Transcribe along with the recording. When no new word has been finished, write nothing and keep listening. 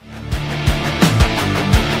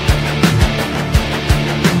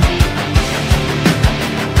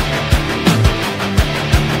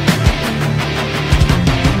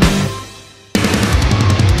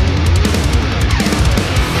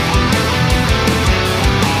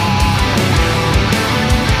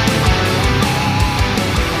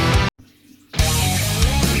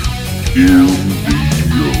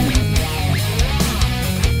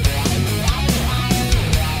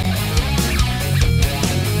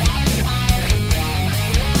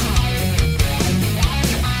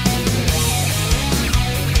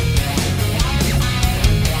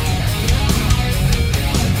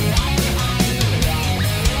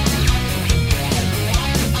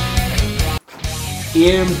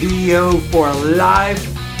EMBO for life,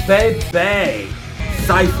 baby.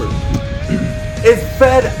 Cypher is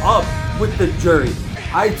fed up with the jury.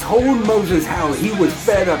 I told Moses how he was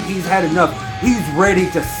fed up. He's had enough. He's ready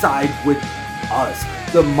to side with us,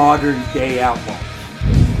 the modern day outlaws.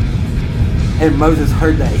 And Moses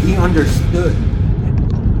heard that. He understood.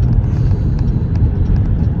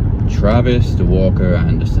 Travis the Walker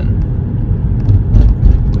Anderson,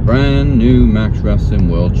 the brand new Max Wrestling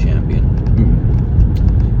World Champion.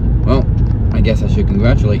 Well, I guess I should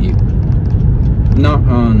congratulate you. Not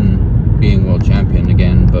on being World Champion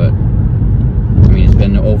again, but I mean, it's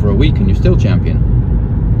been over a week and you're still champion.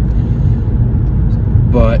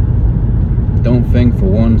 But don't think for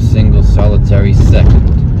one single solitary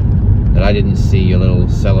second that I didn't see your little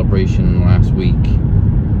celebration last week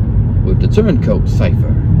with the turncoat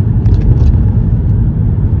Cypher.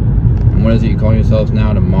 And what is it you call yourselves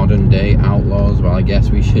now, the modern day outlaws? Well, I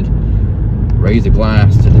guess we should raise a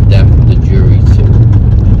glass to the death of the jury too.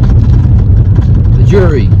 The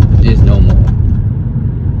jury is no more.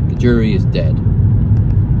 The jury is dead.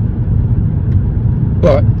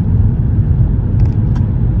 But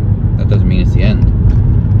that doesn't mean it's the end.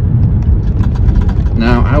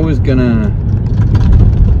 Now, I was gonna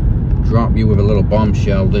drop you with a little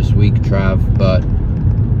bombshell this week, Trav, but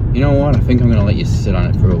you know what? I think I'm gonna let you sit on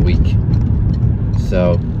it for a week.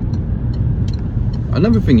 So,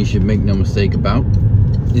 another thing you should make no mistake about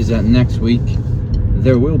is that next week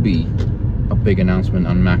there will be a big announcement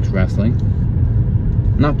on Max Wrestling.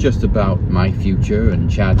 Not just about my future and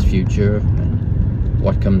Chad's future and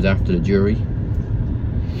what comes after the jury,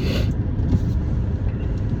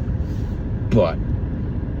 but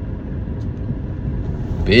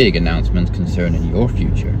big announcements concerning your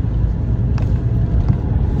future.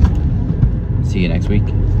 See you next week.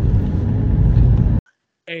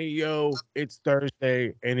 Hey, yo, it's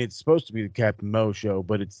Thursday, and it's supposed to be the Captain Mo show,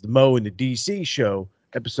 but it's the Mo and the DC show,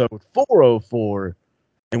 episode 404,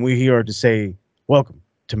 and we're here to say welcome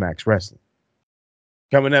to Max Wrestling.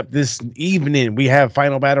 Coming up this evening, we have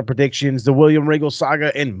Final Battle predictions, the William Regal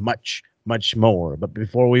saga, and much, much more. But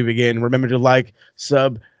before we begin, remember to like,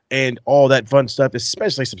 sub, and all that fun stuff,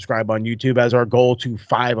 especially subscribe on YouTube, as our goal to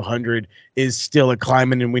 500 is still a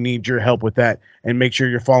climbing, and we need your help with that. And make sure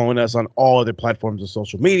you're following us on all other platforms of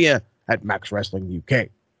social media at Max Wrestling UK.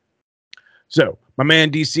 So, my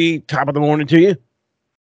man DC, top of the morning to you.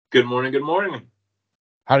 Good morning, good morning.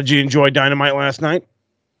 How did you enjoy Dynamite last night?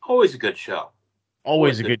 Always a good show.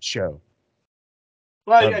 Always a good show.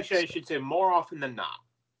 Well, actually, I should say more often than not.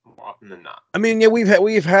 More often than not. I mean, yeah, we've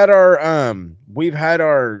had our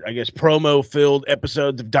I guess promo filled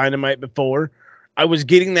episodes of Dynamite before. I was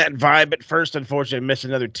getting that vibe at first. Unfortunately, I missed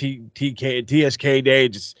another TSK day.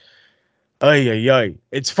 Just ay.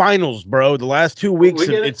 It's finals, bro. The last 2 weeks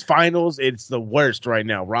it's finals. It's the worst right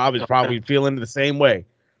now. Rob is probably feeling the same way.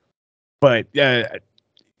 But yeah,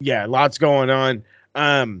 lots going on.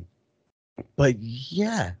 But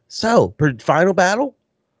yeah, so for Final Battle,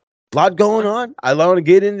 a lot going on. I want to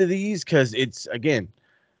get into these because it's, again,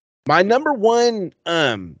 my number one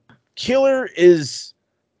killer is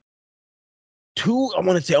two. I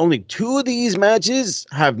want to say only two of these matches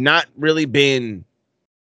have not really been.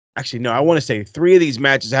 Actually, no, I want to say three of these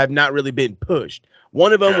matches have not really been pushed.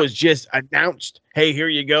 One of them was just announced. Hey, here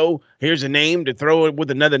you go. Here's a name to throw it with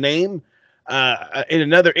another name. In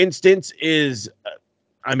another instance is.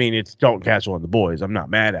 I mean, it's Dalton Castle and the boys. I'm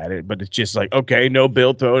not mad at it, but it's just like, okay, no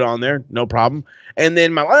bill, throw it on there. No problem. And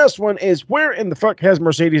then my last one is, where in the fuck has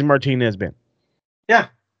Mercedes Martinez been? Yeah.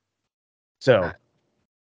 So.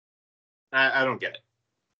 I don't get it.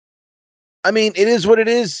 I mean, it is what it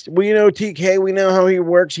is. We know TK. We know how he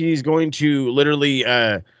works. He's going to literally,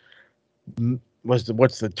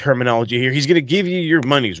 what's the terminology here? He's going to give you your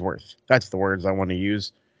money's worth. That's the words I want to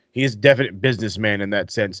use. He is a definite businessman in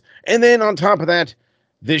that sense. And then on top of that,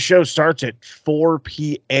 this show starts at 4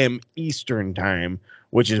 p.m. Eastern time,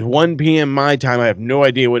 which is 1 p.m. my time. I have no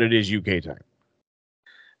idea what it is UK time.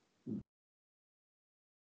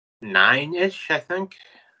 9-ish, I think.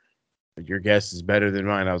 Your guess is better than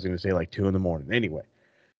mine. I was going to say like 2 a.m. Anyway.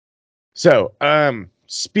 So,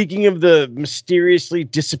 speaking of the mysteriously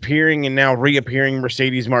disappearing and now reappearing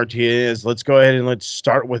Mercedes Martinez, let's go ahead and let's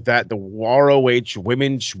start with that. The ROH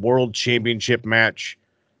Women's World Championship match.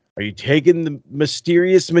 Are you taking the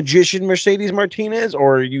mysterious magician Mercedes Martinez,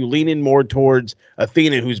 or are you leaning more towards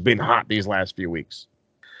Athena, who's been hot these last few weeks?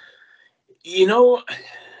 You know,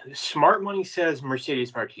 smart money says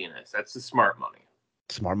Mercedes Martinez. That's the smart money.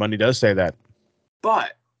 Smart money does say that.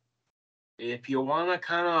 But if you want to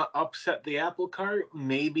kind of upset the apple cart,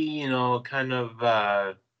 maybe, kind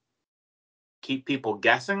of keep people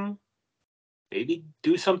guessing, maybe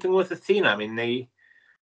do something with Athena. I mean,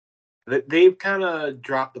 they've kind of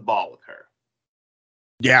dropped the ball with her.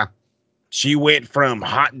 Yeah. She went from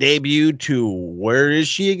hot debut to where is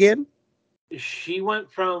she again? She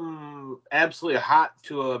went from absolutely hot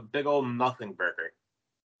to a big old nothing burger.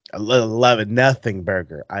 I love it. Nothing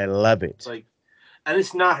burger. I love it. Like, and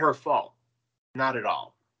it's not her fault. Not at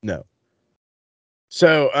all. No.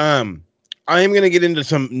 So, I am going to get into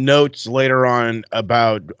some notes later on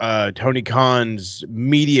about Tony Khan's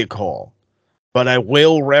media call, but I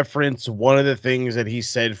will reference one of the things that he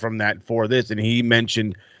said from that for this, and he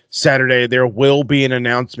mentioned Saturday there will be an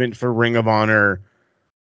announcement for Ring of Honor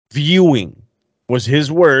viewing, was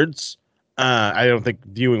his words. I don't think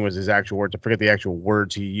viewing was his actual words. I forget the actual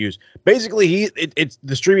words he used. Basically, it's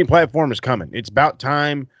the streaming platform is coming. It's about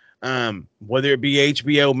time. Whether it be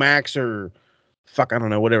HBO Max or fuck, I don't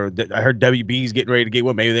know, whatever. I heard WB's getting ready to get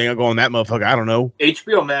one. Maybe they're gonna go on that motherfucker. I don't know.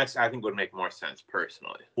 HBO Max, I think, would make more sense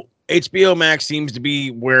personally. HBO Max seems to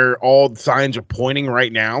be where all the signs are pointing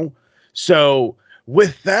right now. So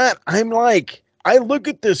with that, I'm like, I look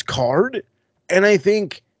at this card and I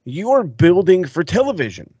think you're building for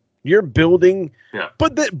television. You're building, Yeah.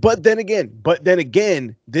 But then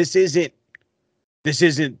again, this isn't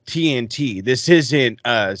TNT. This isn't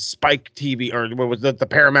Spike TV or what was the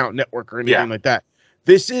Paramount Network or anything like that.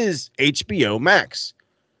 This is HBO Max.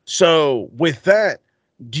 So with that,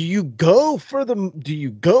 do you go for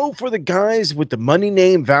the guys with the money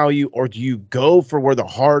name value, or do you go for where the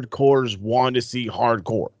hardcores want to see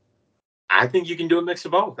hardcore? I think you can do a mix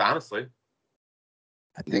of both, honestly.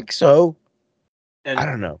 I think so. And I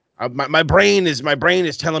don't know. My brain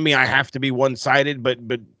is telling me I have to be one-sided,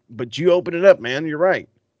 but you open it up, man. You're right.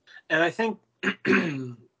 And I think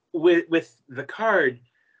with the card,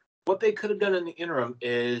 what they could have done in the interim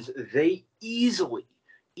is they easily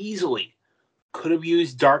could have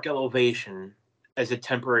used Dark Elevation as a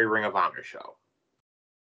temporary Ring of Honor show.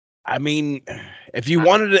 I mean, if you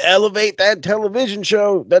wanted to elevate that television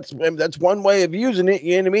show, that's one way of using it.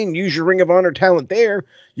 You know what I mean? Use your Ring of Honor talent there.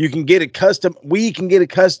 You can get accustomed. We can get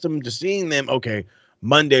accustomed to seeing them. Okay,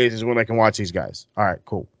 Mondays is when I can watch these guys. All right,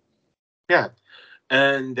 cool. Yeah,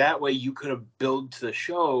 and that way you could have built to the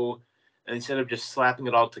show instead of just slapping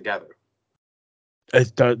it all together.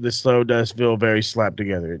 The slow does feel very slapped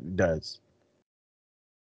together. It does.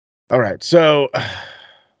 All right, so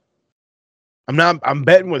I'm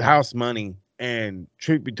betting with house money, and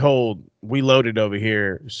truth be told, we loaded over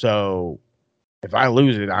here. So if I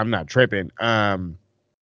lose it, I'm not tripping.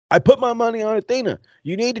 I put my money on Athena.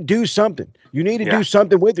 You need to do something. You need to do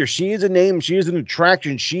something with her. She is a name. She is an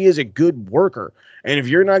attraction. She is a good worker. And if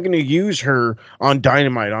you're not going to use her on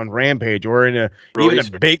Dynamite, on Rampage, or in even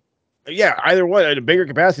a big, either one, at a bigger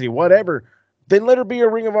capacity, whatever, then let her be a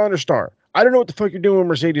Ring of Honor star. I don't know what the fuck you're doing with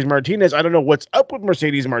Mercedes Martinez. I don't know what's up with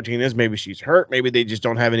Mercedes Martinez. Maybe she's hurt. Maybe they just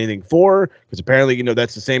don't have anything for her, because apparently,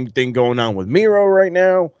 that's the same thing going on with Miro right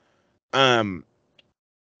now.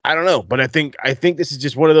 I don't know, but I think this is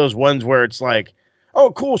just one of those ones where it's like,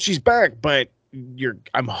 oh, cool, she's back, but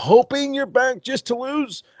I'm hoping you're back just to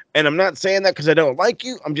lose. And I'm not saying that because I don't like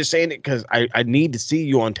you. I'm just saying it because I need to see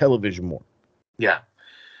you on television more. Yeah.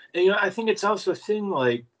 And, I think it's also a thing,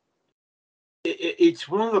 like, it's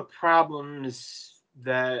one of the problems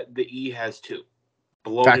that the E has too.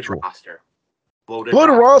 Bloated roster. Bloated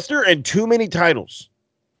roster and too many titles.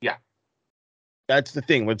 Yeah. That's the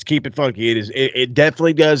thing. Let's keep it funky. It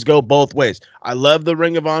definitely does go both ways. I love the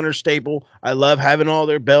Ring of Honor staple. I love having all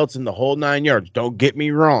their belts in the whole 9 yards. Don't get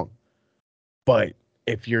me wrong. But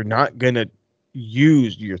if you're not going to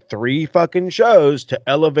use your 3 fucking shows to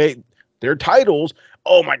elevate their titles,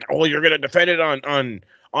 oh my God, well, you're going to defend it on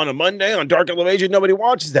a Monday on Dark Elevation. Nobody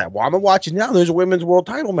watches that. Well, I'm watching now. There's a women's world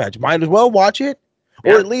title match. Might as well watch it.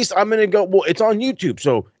 Yeah. Or at least I'm going to go, well, it's on YouTube,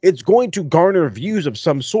 so it's going to garner views of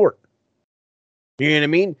some sort. You know what I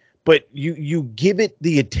mean? But you give it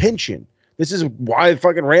the attention. This is why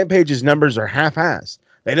fucking Rampage's numbers are half-assed.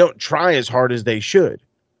 They don't try as hard as they should.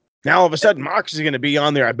 Now all of a sudden Mox is going to be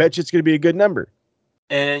on there. I bet you it's going to be a good number.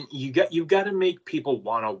 And you've got to make people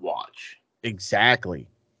want to watch. Exactly.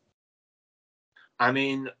 I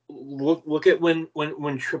mean, look at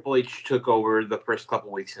when Triple H took over the first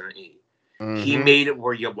couple weeks in the E. Mm-hmm. He made it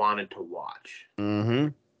where you wanted to watch. Mm-hmm.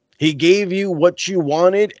 He gave you what you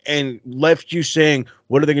wanted and left you saying,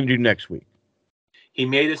 what are they going to do next week? He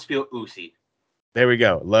made us feel oozy. There we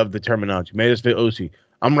go. Love the terminology. Made us feel oozy.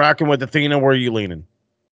 I'm rocking with Athena. Where are you leaning?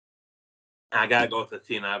 I got to go with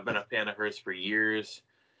Athena. I've been a fan of hers for years.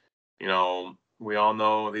 We all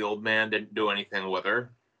know the old man didn't do anything with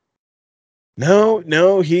her.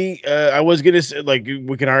 No, he. I was gonna say, like,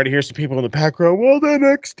 we can already hear some people in the back row. Well, the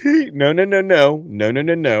NXT.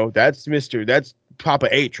 No. That's Papa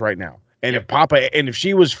H right now. And Yep. if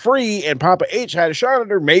she was free and Papa H had a shot at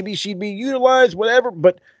her, maybe she'd be utilized, whatever.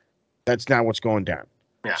 But that's not what's going down.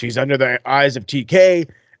 Yeah. She's under the eyes of TK.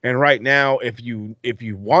 And right now, if you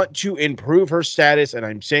want to improve her status, and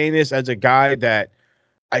I'm saying this as a guy that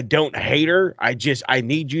I don't hate her, I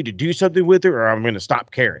need you to do something with her, or I'm going to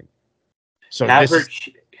stop caring. So have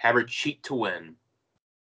her cheat to win.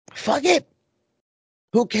 Fuck it.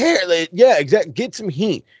 Who cares? Like, yeah, exactly. Get some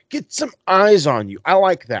heat. Get some eyes on you. I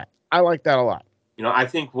like that. I like that a lot. I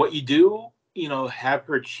think what you do, have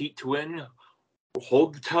her cheat to win,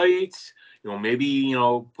 hold the tights, maybe,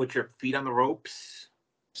 put your feet on the ropes.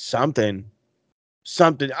 Something.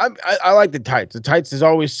 I like the tights. The tights is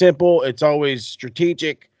always simple. It's always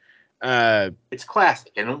strategic. It's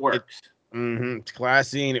classic and it works. It's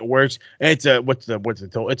classy and it works. And it's a what's the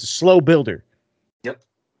tool? It's a slow builder. Yep.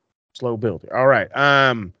 Slow builder. All right.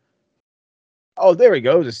 Oh, there we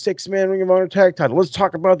go. The 6-man Ring of Honor tag title. Let's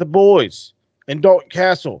talk about the boys and Dalton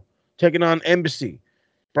Castle taking on Embassy.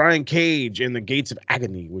 Brian Cage in the Gates of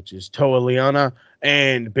Agony, which is Toa Liana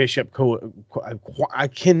and Bishop. I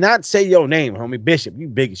cannot say your name, homie. Bishop, you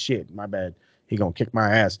big as shit. My bad. He gonna kick my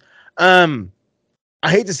ass. I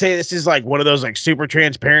hate to say this is like one of those like super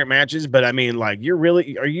transparent matches, but I mean, like, are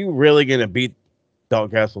you really gonna beat Dalton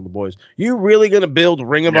Castle and the boys? You really gonna build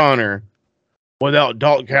Ring of Honor without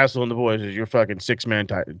Dalton Castle and the boys as your fucking 6-man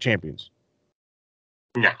champions?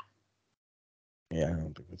 No. Yeah, I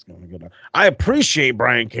don't think that's going to go down. I appreciate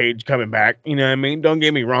Brian Cage coming back. You know what I mean? Don't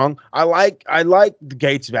get me wrong. I like the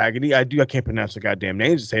Gates of Agony. I can't pronounce the goddamn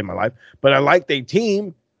names to save my life, but I like their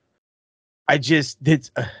team. It's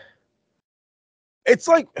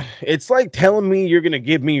like telling me you're going to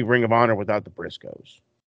give me Ring of Honor without the Briscoes.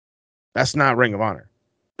 That's not Ring of Honor.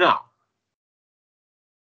 No.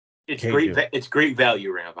 It's great. It's great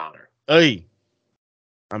value, Ring of Honor. Hey,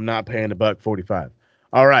 I'm not paying $1.45.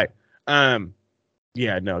 All right.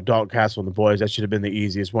 Yeah, no, Dalton Castle and the boys. That should have been the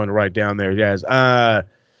easiest one to write down there, Jazz.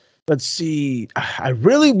 Let's see. I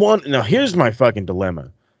really want. Now, here's my fucking dilemma.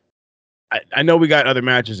 I know we got other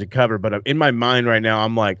matches to cover, but in my mind right now,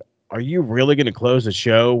 I'm like, are you really going to close the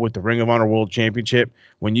show with the Ring of Honor World Championship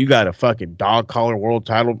when you got a fucking dog collar world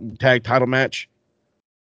tag title match?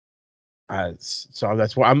 So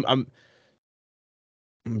that's why I'm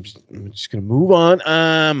just gonna move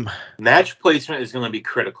on. Match placement is going to be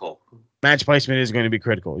critical. Match placement is going to be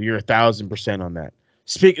critical. You're 1,000% on that.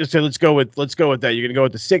 So let's go with that. You're gonna go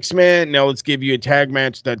with the 6-man. Now let's give you a tag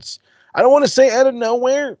match that's, I don't want to say out of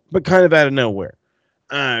nowhere, but kind of out of nowhere.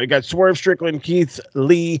 We got Swerve Strickland, Keith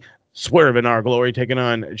Lee, Swerve in Our Glory taking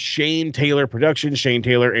on Shane Taylor Productions, Shane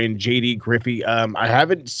Taylor and JD Griffey. I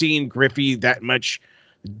haven't seen Griffey that much.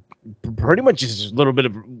 Pretty much just a little bit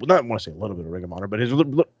of, not want to say a little bit of Ring of Honor, but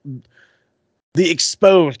the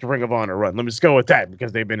exposed Ring of Honor run. Let me just go with that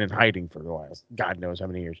because they've been in hiding for the last God knows how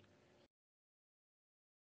many years.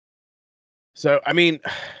 So, I mean,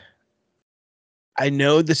 I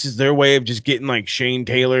know this is their way of just getting like Shane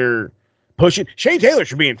Taylor pushing. Shane Taylor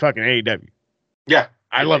should be in fucking AEW. Yeah.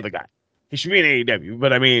 I love the guy. He should be in AEW.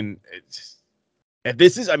 But I mean, if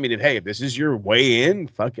this is your way in,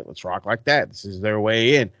 fuck it, let's rock like that. This is their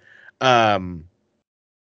way in.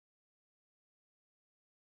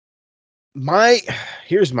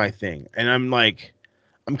 Here's my thing, and I'm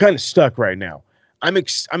kind of stuck right now. I'm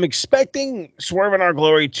expecting Swerve in Our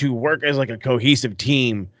Glory to work as like a cohesive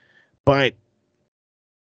team, but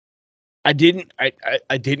I didn't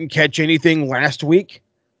catch anything last week.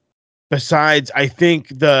 Besides, I think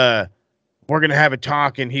we're gonna have a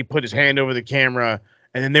talk, and he put his hand over the camera,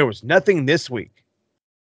 and then there was nothing this week.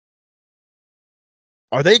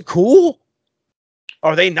 Are they cool?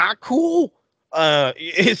 Are they not cool?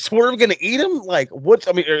 Is Swerve gonna eat him? Like,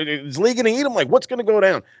 is Lee gonna eat him? Like, what's gonna go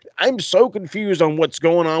down? I'm so confused on what's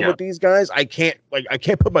going on with these guys. I can't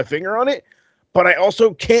put my finger on it, but I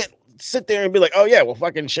also can't sit there and be like, oh yeah, well,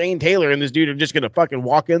 fucking Shane Taylor and this dude are just gonna fucking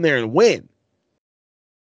walk in there and win.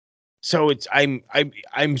 So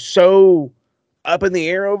I'm so up in the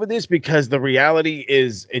air over this because the reality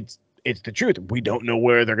is it's the truth. We don't know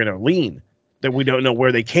where they're gonna lean. That we don't know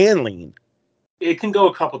where they can lean. It can go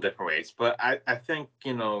a couple different ways, but I think,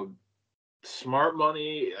 smart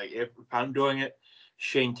money, like if I'm doing it,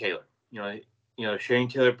 Shane Taylor. Shane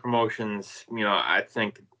Taylor Promotions, I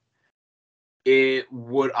think it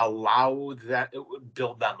would allow that, it would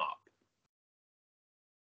build them up.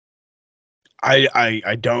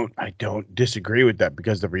 I don't disagree with that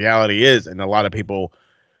because the reality is, and a lot of people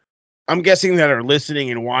I'm guessing that are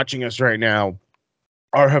listening and watching us right now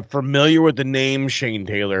are familiar with the name Shane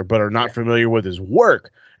Taylor, but are not familiar with his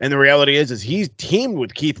work. And the reality is he's teamed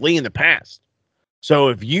with Keith Lee in the past. So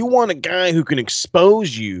if you want a guy who can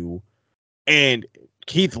expose you, and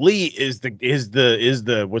Keith Lee is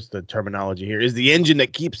the what's the terminology here? Is the engine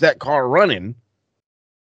that keeps that car running.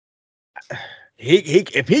 He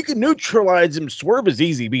if he can neutralize him, Swerve is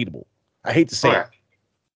easy beatable. I hate to say it.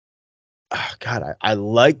 Oh, God, I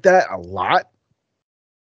like that a lot.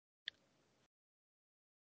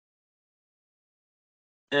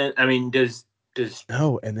 And I mean, does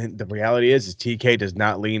no? And then the reality is TK does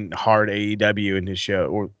not lean hard AEW in his show.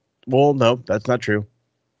 Or, well, no, that's not true.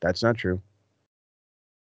 That's not true.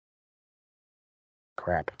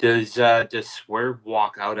 Crap. Does Swerve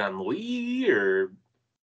walk out on Lee, or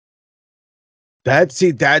that's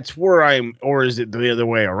where I'm, or is it the other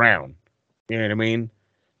way around? You know what I mean?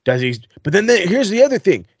 Does he? But then here's the other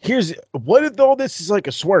thing. What if all this is like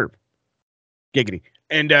a Swerve? Giggity.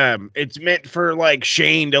 And it's meant for like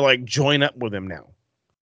Shane to like join up with him now.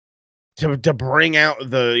 To bring out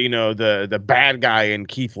the bad guy in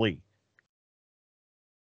Keith Lee.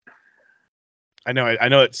 I know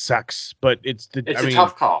it sucks, but it's a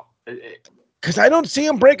tough call. Because I don't see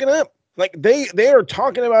them breaking up. Like they are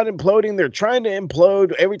talking about imploding. They're trying to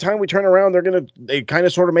implode. Every time we turn around, they kind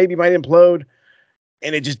of sort of maybe might implode,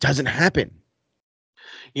 and it just doesn't happen.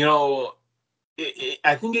 You know,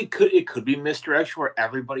 I think it could be misdirection where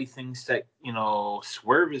everybody thinks that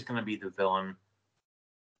Swerve is going to be the villain.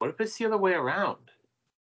 What if it's the other way around?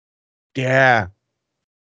 Yeah,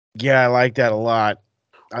 I like that a lot.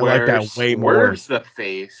 I like that way more. Swerve's the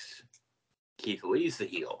face, Keith Lee's the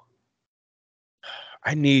heel.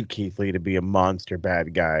 I need Keith Lee to be a monster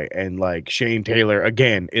bad guy, and like Shane Taylor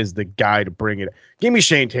again is the guy to bring it. Give me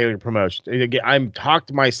Shane Taylor promotion. Again, I'm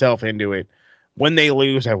talked myself into it. When they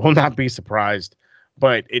lose, I will not be surprised,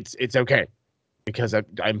 but it's okay because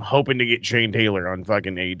I'm hoping to get Shane Taylor on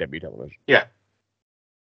fucking AEW television. Yeah,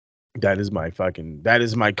 that is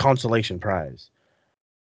my consolation prize.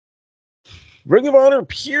 Ring of Honor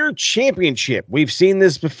Pure Championship. We've seen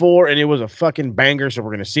this before, and it was a fucking banger, so we're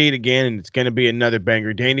going to see it again, and it's going to be another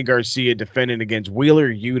banger. Danny Garcia defending against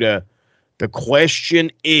Wheeler Yuta. The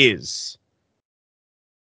question is,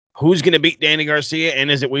 who's going to beat Danny Garcia,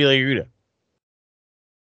 and is it Wheeler Yuta?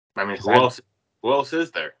 I mean, who else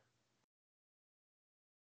is there?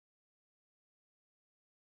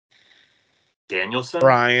 Danielson?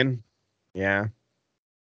 Brian. Yeah.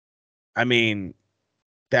 I mean,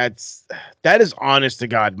 that is honest to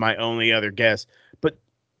God my only other guess. But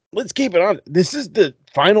let's keep it on. This is the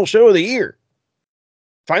final show of the year.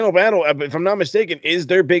 Final Battle, if I'm not mistaken, is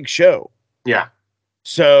their big show. Yeah.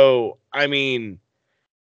 So, I mean,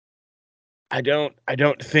 I don't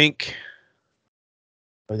think,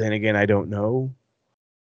 but then again, I don't know.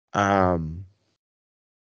 I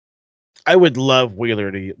would love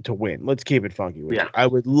Wheeler to win. Let's keep it funky with you. I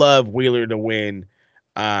would love Wheeler to win.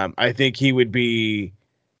 I think he would be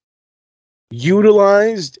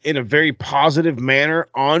utilized in a very positive manner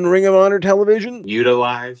on Ring of Honor television.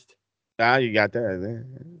 Utilized? You got that.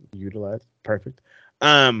 Utilized. Perfect.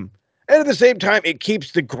 And at the same time, it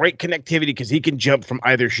keeps the great connectivity because he can jump from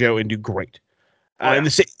either show and do great. But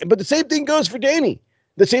the same thing goes for Danny.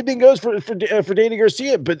 The same thing goes for Danny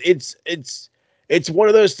Garcia. But it's one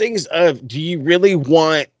of those things of, do you really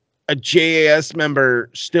want a JAS member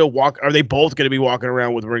still are they both going to be walking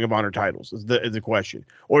around with Ring of Honor titles is the question,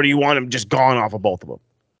 or do you want them just gone off of both of them?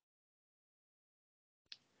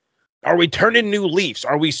 Are we turning new leaves?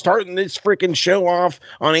 Are we starting this freaking show off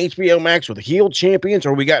on HBO Max with heel champions,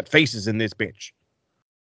 or we got faces in this bitch?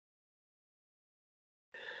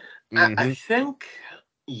 Mm-hmm. I think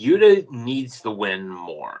Yuta needs to win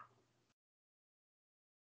more.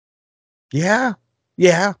 Yeah.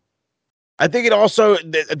 I think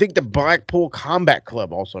the Blackpool Combat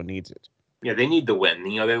Club also needs it. Yeah, they need the win.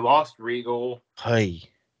 They lost Regal. Hey.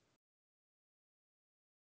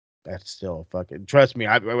 That's still fucking... Trust me,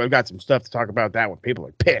 I've got some stuff to talk about that when people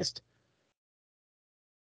are pissed.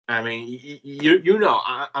 I mean,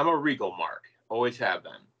 I'm a Regal mark. Always have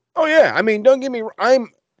been. Oh, yeah. I mean, don't get me...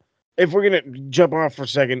 If we're going to jump off for a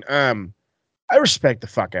second, I respect the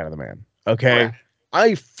fuck out of the man. Okay? Right.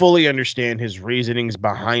 I fully understand his reasonings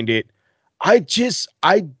behind it. I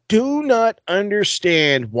do not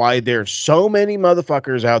understand why there's so many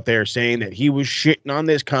motherfuckers out there saying that he was shitting on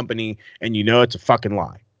this company, and it's a fucking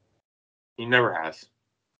lie. He never has.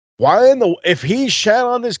 If he shat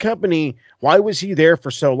on this company, why was he there for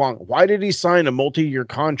so long? Why did he sign a multi-year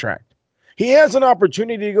contract? He has an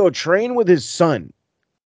opportunity to go train with his son.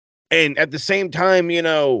 And at the same time,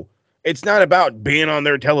 It's not about being on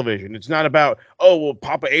their television. It's not about, oh, well,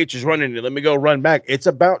 Papa H is running it. Let me go run back. It's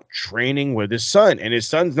about training with his son. And his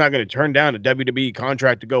son's not going to turn down a WWE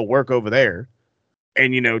contract to go work over there.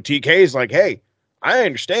 And, TK is like, hey, I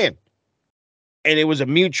understand. And it was a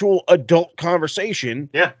mutual adult conversation.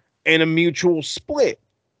 Yeah. And a mutual split.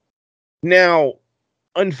 Now,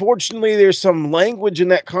 unfortunately, there's some language in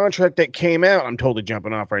that contract that came out. I'm totally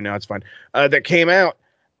jumping off right now. It's fine. That came out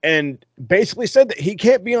and basically said that he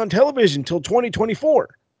can't be on television until 2024.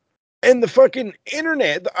 And the fucking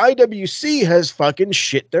internet, the IWC, has fucking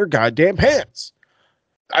shit their goddamn pants.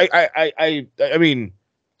 I mean,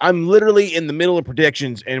 I'm literally in the middle of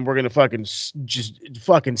predictions, and we're gonna just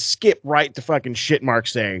fucking skip right to fucking shit mark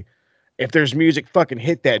saying, if there's music, fucking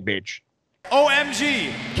hit that bitch.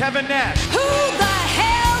 OMG, Kevin Nash. Who the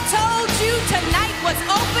hell told you tonight was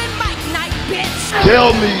open mic night, bitch?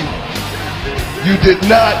 Tell me you did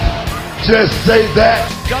not just say that.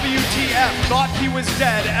 WTF, thought he was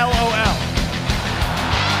dead, LOL.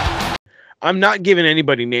 I'm not giving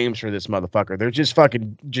anybody names for this motherfucker. They're just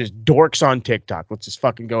dorks on TikTok. Let's just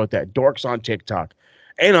fucking go with that. Dorks on TikTok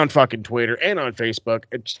and on fucking Twitter and on Facebook.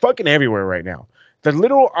 It's fucking everywhere right now. The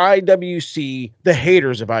little IWC, the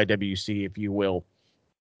haters of IWC, if you will,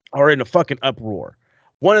 are in a fucking uproar.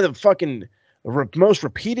 One of the fucking most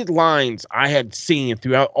repeated lines I had seen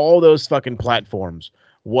throughout all those fucking platforms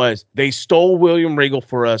was, they stole William Regal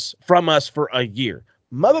from us for a year.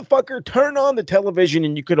 Motherfucker, turn on the television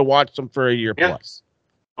and you could have watched them for a year plus.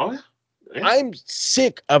 Oh, yeah. I'm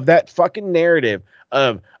sick of that fucking narrative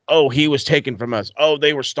of, oh, he was taken from us. Oh,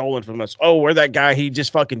 they were stolen from us. Oh, we're that guy. He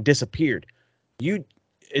just fucking disappeared.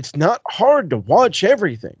 It's not hard to watch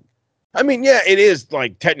everything. I mean, yeah, it is,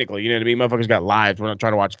 like, technically, you know what I mean? Motherfuckers got lives. We're not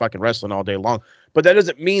trying to watch fucking wrestling all day long. But that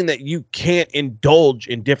doesn't mean that you can't indulge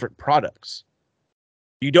in different products.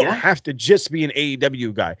 You don't have to just be an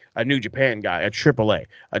AEW guy, a New Japan guy, a AAA,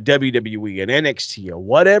 a WWE, an NXT,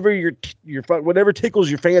 whatever whatever tickles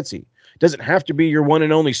your fancy. It doesn't have to be your one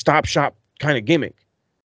and only stop shop kind of gimmick.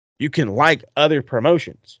 You can like other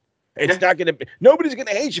promotions. It's not going to, nobody's going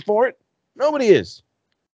to hate you for it. Nobody is.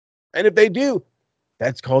 And if they do,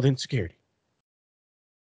 that's called insecurity.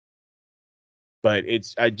 But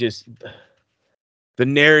the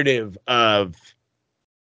narrative of,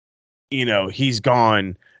 he's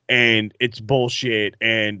gone and it's bullshit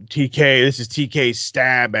and this is TK's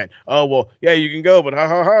stab at, oh, well, yeah, you can go, but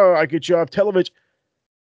I get you off television.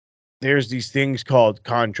 There's these things called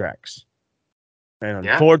contracts. And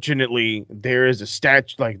unfortunately, there is a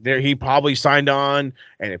statute like there. He probably signed on,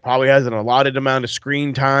 and it probably has an allotted amount of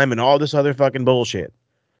screen time and all this other fucking bullshit.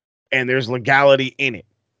 And there's legality in it.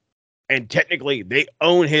 And technically, they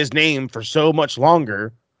own his name for so much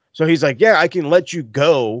longer. So he's like, yeah, I can let you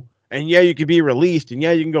go. And yeah, you can be released. And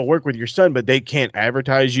yeah, you can go work with your son, but they can't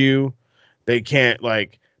advertise you. They can't,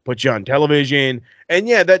 like, put you on television. And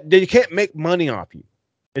yeah, they can't make money off you.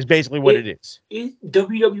 Is basically what it is.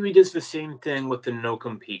 WWE does the same thing with the no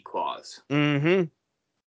compete clause. Mm-hmm.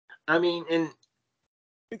 I mean,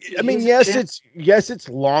 yes, it's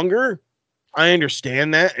longer. I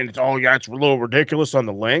understand that, and it's a little ridiculous on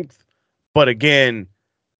the length. But again,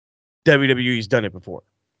 WWE's done it before.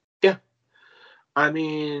 Yeah, I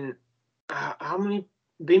mean, how many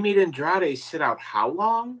they made Andrade sit out? How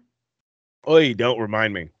long? Oh, you don't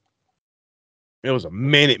remind me. It was a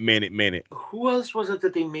minute. Who else was it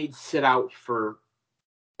that they made sit out for?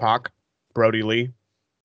 Pac, Brody Lee.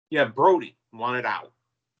 Yeah, Brody wanted out,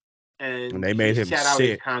 and they made him sat out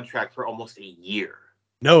his contract for almost a year.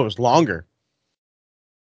 No, it was longer.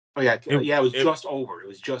 Oh yeah, it was just over. It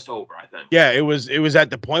was just over, I think. Yeah, it was at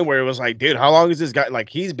the point where it was like, dude, how long is this guy? Like,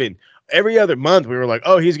 he's been every other month. We were like,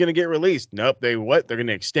 oh, he's gonna get released. Nope. They're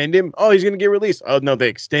gonna extend him. Oh, he's gonna get released. Oh no, they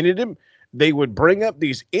extended him. They would bring up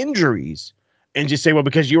these injuries and just say, well,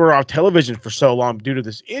 because you were off television for so long due to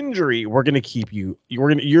this injury, we're going to keep you.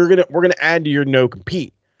 We're going to add to your no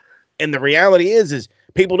compete. And the reality is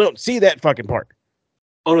people don't see that fucking part.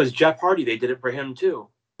 Oh, no, it's Jeff Hardy. They did it for him too.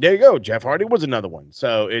 There you go. Jeff Hardy was another one.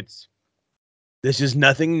 So this is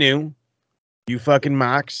nothing new. You fucking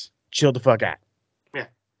Mox, chill the fuck out. Yeah.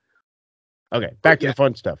 Okay. Back to the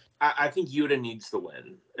fun stuff. I think Yuta needs the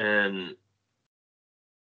win. And,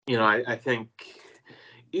 I think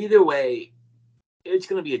either way, it's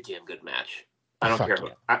going to be a damn good match. I don't care.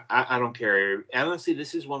 Yeah. I don't care. Honestly,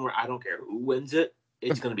 this is one where I don't care who wins it.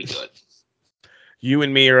 It's going to be good. You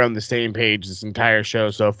and me are on the same page this entire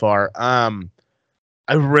show so far. I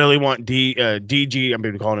really want DG. I'm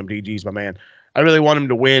going to call him DG's my man. I really want him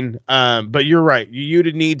to win. But you're right.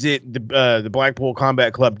 Yuta needs it. The Blackpool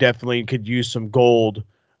Combat Club definitely could use some gold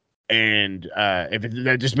And if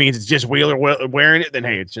that just means it's just Wheeler wearing it, then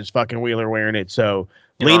hey, it's just fucking Wheeler wearing it. So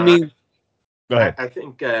lean me. Go ahead. I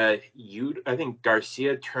think I think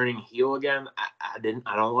Garcia turning heel again. I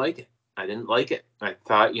don't like it. I didn't like it. I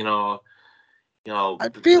thought, I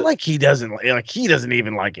feel like he doesn't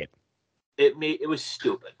even like it. It was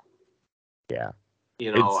stupid. Yeah.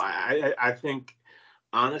 I think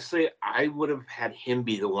honestly, I would have had him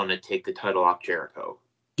be the one to take the title off Jericho.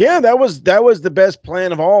 Yeah, that was the best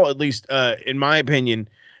plan of all, at least in my opinion.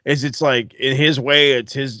 Is it's like in his way,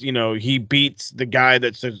 it's his, he beats the guy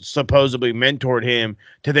that's supposedly mentored him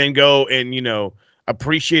to then go and,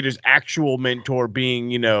 appreciate his actual mentor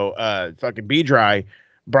being, fucking B-Dry,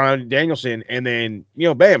 Bryan Danielson, and then,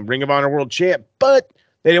 bam, Ring of Honor World Champ. But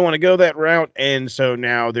they didn't want to go that route, and so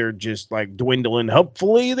now they're just like dwindling.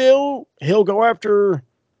 Hopefully he'll go after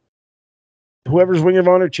whoever's Ring of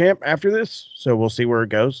Honor champ after this. So we'll see where it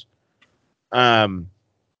goes.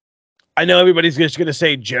 I know everybody's just going to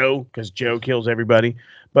say Joe because Joe kills everybody,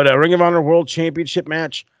 but a Ring of Honor World Championship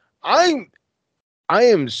match. I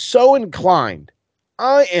am so inclined.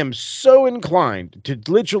 I am so inclined to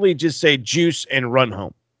literally just say Juice and run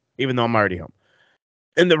home, even though I'm already home.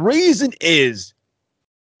 And the reason is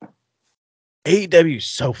AEW is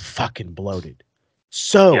so fucking bloated.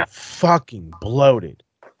 Fucking bloated.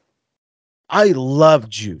 I love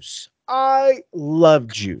Juice. The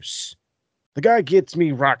guy gets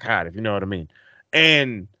me rock hot, if you know what I mean.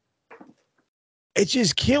 And it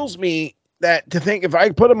just kills me that to think if I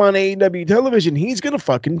put him on AEW television, he's going to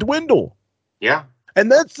fucking dwindle. Yeah.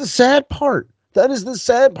 And that's the sad part. That is the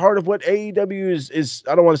sad part of what AEW is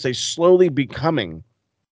I don't want to say slowly becoming,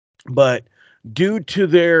 but due to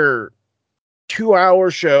their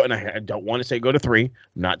 2-hour show, and I don't want to say go to 3. I'm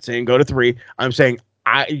not saying go to 3. I'm saying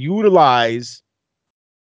I utilize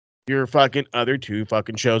your fucking other 2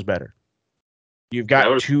 fucking shows better. You've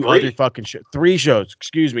got 2 other fucking 3 shows.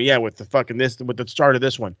 Excuse me. Yeah, with the start of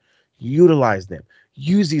this one, utilize them.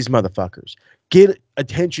 Use these motherfuckers. Get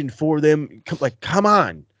attention for them. Come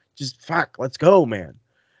on, just fuck. Let's go, man.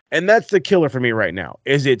 And that's the killer for me right now.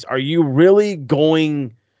 Are you really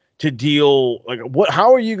going to deal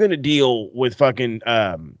how are you going to deal with fucking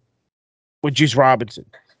with Juice Robinson?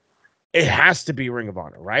 It has to be Ring of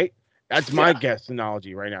Honor, right? That's my guess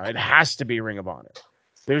analogy right now. It has to be Ring of Honor.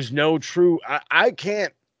 There's no true. I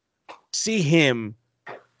can't see him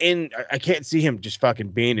I can't see him just fucking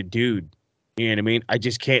being a dude. You know what I mean? I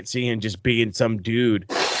just can't see him just being some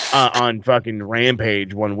dude on fucking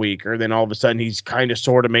Rampage one week, or then all of a sudden he's kind of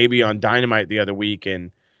sort of maybe on Dynamite the other week.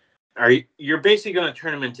 And you're basically going to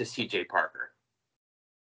turn him into CJ Parker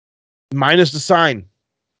minus the sign.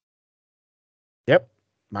 Yep,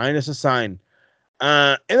 minus a sign.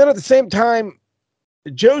 And then at the same time,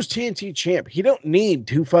 Joe's TNT champ. He don't need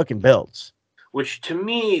 2 fucking belts. Which to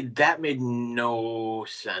me, that made no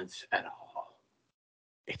sense at all.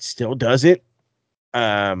 It still doesn't.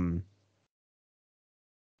 I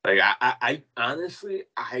honestly,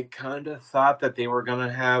 I kind of thought that they were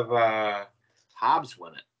gonna have Hobbs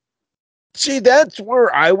win it. See, that's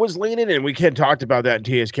where I was leaning, and we talked about that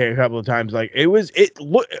in TSK a couple of times. The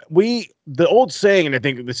old saying, and I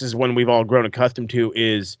think this is one we've all grown accustomed to,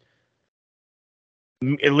 is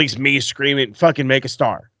at least me screaming, fucking make a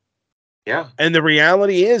star. Yeah. And the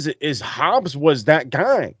reality is Hobbs was that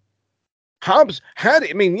guy. Hobbs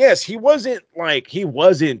yes, he wasn't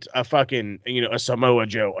a fucking, a Samoa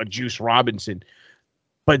Joe, a Juice Robinson,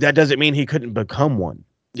 but that doesn't mean he couldn't become one.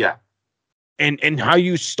 Yeah. And how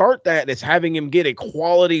you start that is having him get a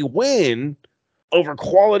quality win over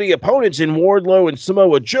quality opponents in Wardlow and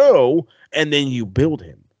Samoa Joe, and then you build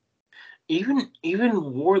him. Even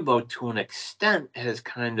Wardlow, to an extent, has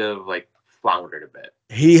kind of floundered a bit.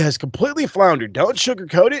 He has completely floundered. Don't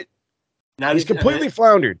sugarcoat it. He's completely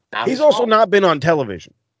floundered. He's also not been on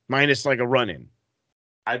television, minus a run-in.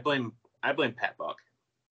 I blame Pat Buck.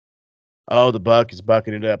 Oh, the Buck is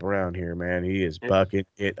bucking it up around here, man. He is bucking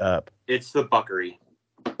it up. It's the Buckery.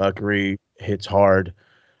 Buckery hits hard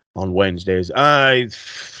on Wednesdays.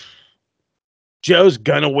 Joe's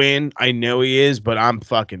gonna win. I know he is, but I'm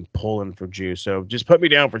fucking pulling for Juice. So just put me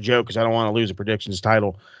down for Joe because I don't want to lose a predictions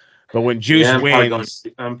title. But when Juice wins,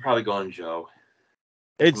 I'm probably going Joe.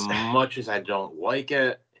 It's as much as I don't like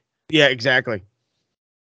it. Yeah, exactly.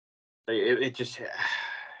 It just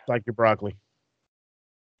like your broccoli.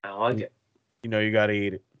 I don't like it. You got to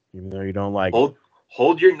eat it, even though you don't like it.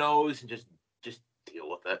 Hold your nose and just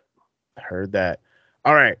deal with it. I heard that.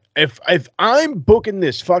 All right. If I'm booking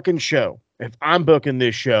this fucking show, the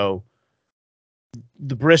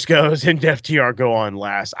Briscoes and FTR go on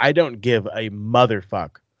last. I don't give a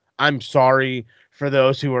motherfuck. I'm sorry for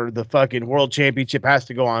those who are the fucking world championship has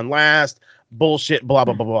to go on last. Bullshit, blah,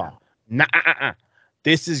 blah, blah, blah. Nah.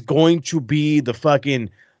 This is going to be the fucking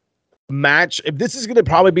match. If this is going to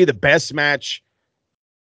probably be the best match.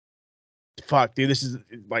 Fuck, dude. This is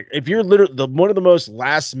like, if you're literally one of the most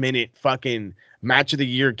last minute fucking match of the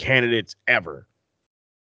year candidates ever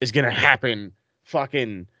is going to happen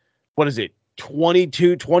fucking, what is it?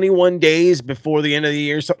 21 days before the end of the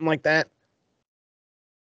year, something like that.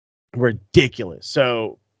 Ridiculous.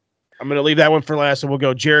 So I'm going to leave that one for last, and we'll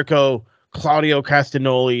go Jericho, Claudio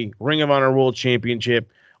Castagnoli, Ring of Honor World Championship.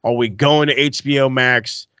 Are we going to HBO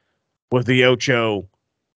Max with the Ocho,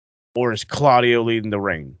 or is Claudio leading the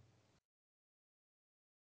reign?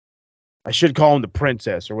 I should call him the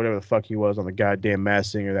Princess or whatever the fuck he was on the goddamn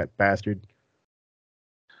Masked Singer, that bastard.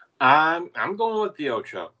 I'm going with the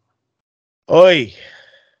Ocho. Oi.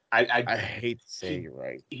 I hate to say it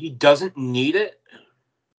right. He doesn't need it.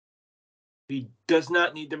 He does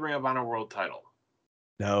not need the Ring of Honor World title.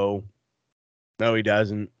 No, he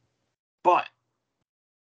doesn't. But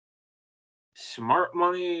smart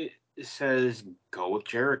money says go with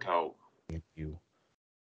Jericho. Thank you.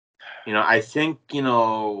 I think,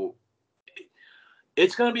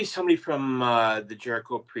 it's going to be somebody from the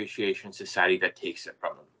Jericho Appreciation Society that takes it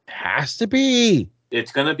from him. Has to be.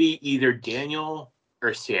 It's going to be either Daniel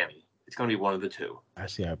or Sammy. It's going to be one of the two. I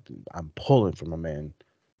see. I'm pulling for my man,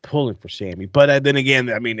 pulling for Sammy. But then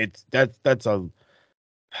again, I mean, that's a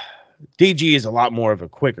DG is a lot more of a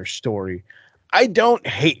quicker story. I don't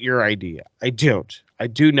hate your idea. I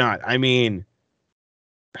do not. I mean,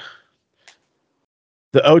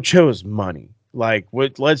 the Ocho is money. Like,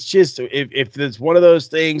 let's just, if it's one of those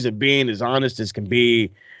things of being as honest as can be,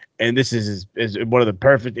 and this is one of the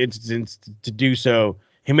perfect instances to do so.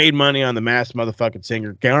 He made money on the Masked Motherfucking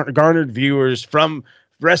Singer, garnered viewers from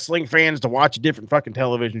wrestling fans to watch a different fucking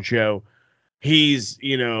television show. He's,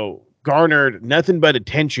 garnered nothing but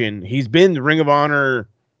attention. He's been the Ring of Honor.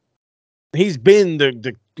 He's been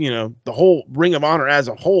the whole Ring of Honor as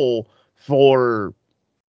a whole for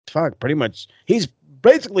pretty much. He's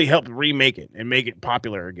basically helped remake it and make it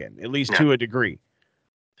popular again, at least to a degree.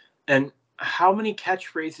 And how many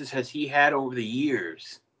catchphrases has he had over the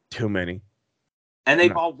years? Too many. And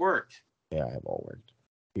they've all worked. Yeah, they've all worked.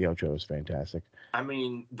 The Ocho is fantastic. I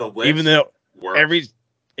mean, the list even though works.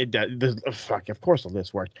 It does. Of course the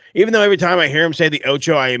list works. Even though every time I hear him say the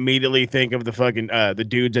Ocho, I immediately think of the fucking the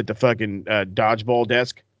dudes at the fucking dodgeball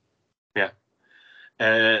desk. Yeah,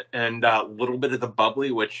 and a little bit of the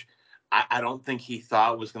bubbly, which I don't think he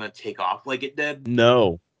thought was going to take off like it did.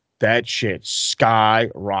 No, that shit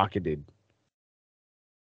skyrocketed.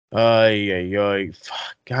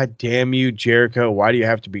 Fuck, God damn you, Jericho! Why do you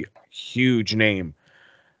have to be a huge name?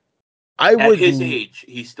 At his age,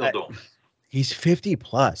 he's still doing. He's 50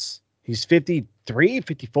 plus. He's 53,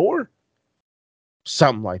 54?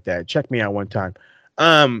 Something like that. Check me out one time.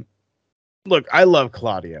 Look, I love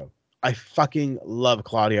Claudio. I fucking love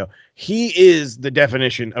Claudio. He is the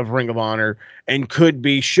definition of Ring of Honor and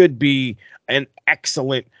should be an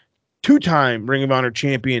excellent two-time Ring of Honor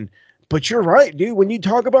champion. But you're right, dude. When you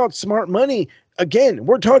talk about smart money, again,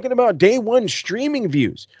 we're talking about day one streaming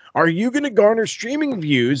views. Are you going to garner streaming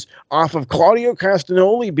views off of Claudio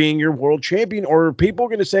Castagnoli being your world champion? Or are people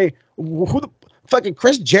going to say, who the fucking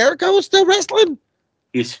Chris Jericho is still wrestling?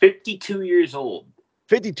 He's 52 years old.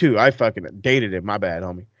 52. I fucking dated him. My bad,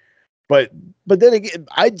 homie. But then again,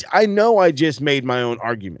 I know I just made my own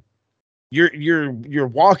argument. You're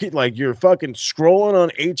walking, like you're fucking scrolling on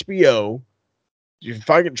HBO. You're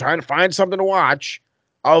fucking trying to find something to watch.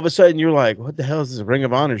 All of a sudden, you're like, what the hell is this Ring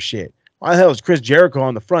of Honor shit? Why the hell is Chris Jericho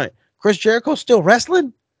on the front? Chris Jericho still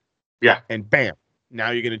wrestling? Yeah. And bam,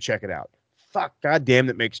 now you're going to check it out. Fuck, goddamn,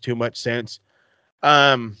 that makes too much sense.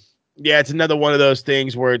 Yeah, it's another one of those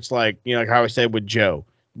things where it's like, like how I said with Joe.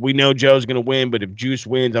 We know Joe's going to win, but if Juice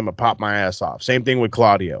wins, I'm going to pop my ass off. Same thing with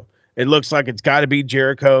Claudio. It looks like it's got to be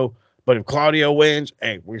Jericho, but if Claudio wins,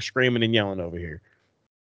 hey, we're screaming and yelling over here.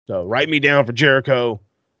 So write me down for Jericho,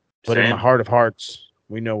 but in my heart of hearts,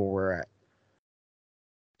 we know where we're at.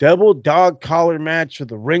 Double dog collar match for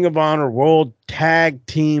the Ring of Honor World Tag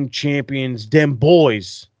Team Champions. Them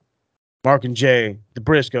boys, Mark and Jay, the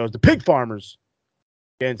Briscoes, the Pig Farmers.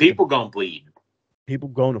 People gonna bleed. People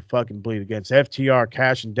going to fucking bleed against FTR,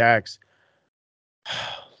 Cash, and Dax.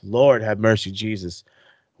 Lord have mercy, Jesus.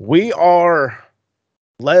 We are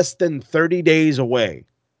less than 30 days away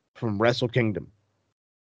from Wrestle Kingdom,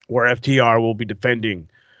 where FTR will be defending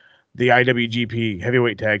the IWGP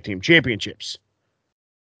Heavyweight Tag Team Championships.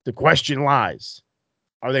 The question lies,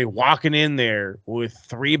 are they walking in there with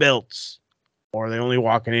 3 belts, or are they only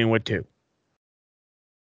walking in with 2?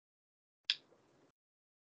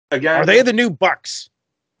 Again, Are they the new Bucks?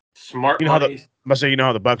 smart You know how money? you know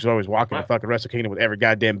how the Bucks are always walking the What? fucking Wrestle Kingdom with every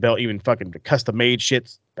goddamn belt, even fucking the custom made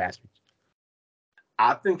shits, bastards.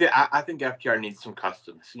 I think FTR needs some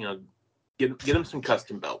customs. Get them some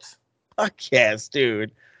custom belts. Fuck yes,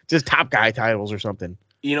 dude. Just top guy titles or something.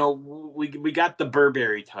 We got the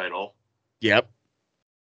Burberry title, Yep.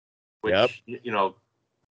 which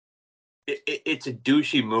it's a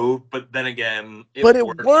douchey move, but then again, It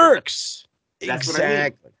works. That's what I mean.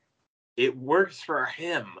 Exactly. It works for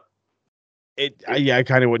him. I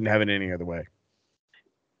kind of wouldn't have it any other way.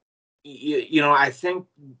 I think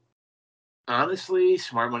honestly,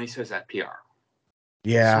 smart money says FTR.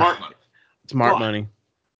 Yeah. Smart But money.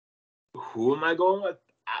 Who am I going with?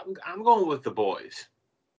 I'm going with the boys.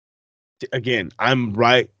 Again, I'm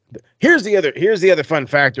right. Here's the other fun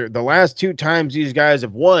factor. The last 2 times these guys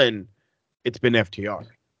have won, it's been FTR.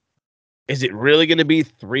 Is it really going to be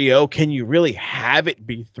 3-0? Can you really have it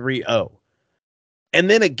be 3-0? And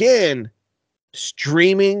then again,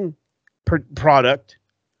 streaming product.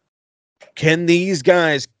 Can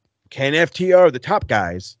FTR, the top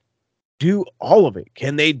guys, do all of it?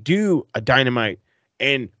 Can they do a Dynamite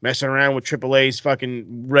and messing around with AAA's fucking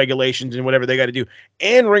regulations and whatever they got to do,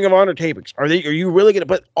 and Ring of Honor tapings? Are you really going to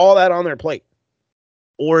put all that on their plate?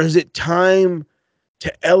 Or is it time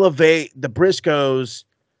to elevate the Briscoes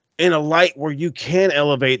in a light where you can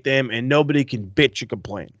elevate them and nobody can bitch or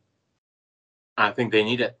complain? I think they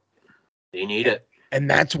need it. They need it. And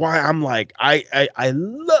that's why I'm like, I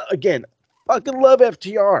love, again, fucking love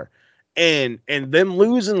FTR. And them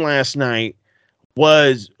losing last night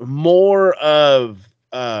was more of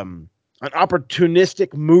an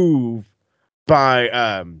opportunistic move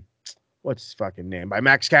by what's his fucking name? By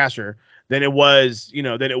Max Caster than it was,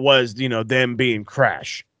 them being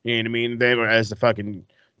Crash. You know what I mean? They were, as the fucking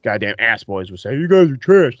goddamn ass boys would say, you guys are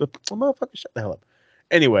trash. Motherfucker, shut the hell up.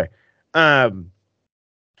 Anyway, but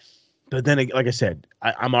then, like I said,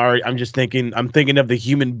 I'm thinking of the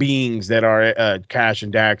human beings that are Cash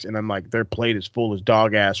and Dax, and I'm like, their plate is full as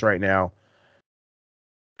dog ass right now.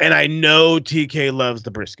 And I know TK loves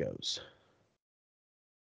the Briscoes.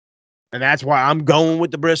 And that's why I'm going with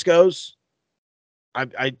the Briscoes.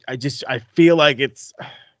 I feel like it's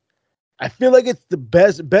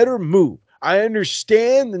the better move. I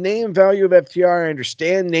understand the name value of FTR. I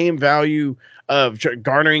understand name value of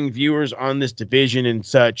garnering viewers on this division and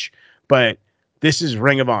such, but this is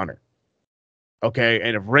Ring of Honor. Okay?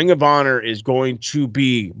 And if Ring of Honor is going to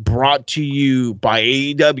be brought to you by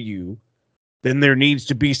AEW, then there needs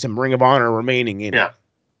to be some Ring of Honor remaining in it.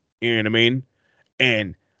 You know what I mean?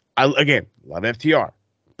 And I, again, love FTR,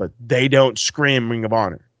 but they don't scream Ring of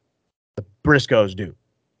Honor. The Briscoes do.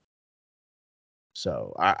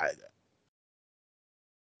 So I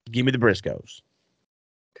give me the Briscoes.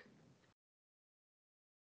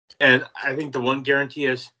 And I think the one guarantee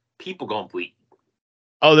is people gonna bleed.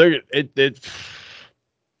 Oh,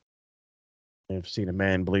 I've seen a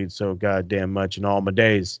man bleed so goddamn much in all my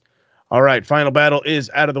days. All right, final battle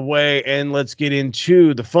is out of the way, and let's get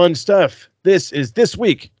into the fun stuff. This is This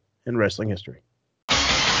Week in Wrestling History.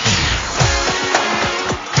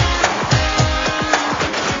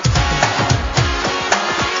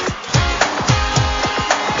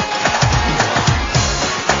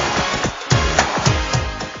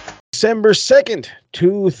 December 2nd,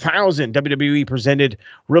 2000, WWE presented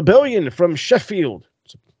Rebellion from Sheffield.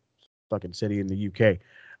 It's a fucking city in the UK.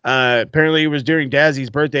 Apparently it was during Dazzy's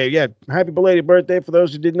birthday. Yeah, happy belated birthday. For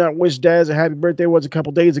those who did not wish Daz a happy birthday, was a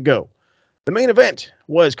couple days ago. The main event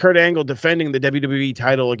was Kurt Angle defending the WWE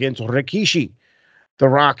title against Rikishi, The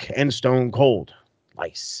Rock, and Stone Cold.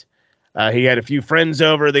 Nice. He had a few friends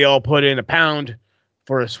over. They all put in £1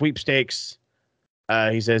 for a sweepstakes.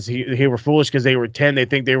 He says he were foolish because they were 10. They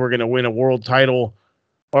think they were going to win a world title,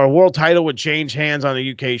 or a world title would change hands on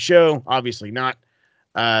the UK show. Obviously not.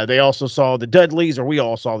 They also saw the Dudleys, or we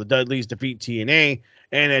all saw the Dudleys defeat TNA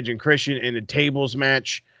and Edge and Christian in the tables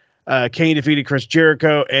match. Kane defeated Chris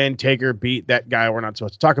Jericho, and Taker beat that guy we're not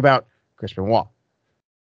supposed to talk about, Chris Benoit.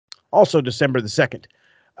 Also, December the 2nd,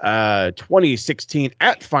 2016,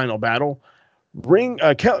 at Final Battle,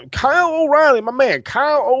 Kyle O'Reilly, my man,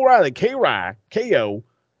 Kyle O'Reilly, KO,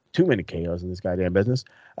 too many KOs in this goddamn business,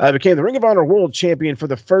 became the Ring of Honor World Champion for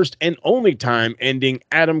the first and only time, ending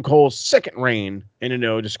Adam Cole's second reign in a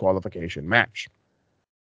no disqualification match.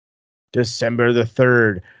 December the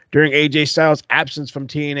 3rd, during AJ Styles' absence from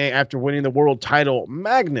TNA after winning the world title,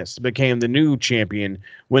 Magnus became the new champion,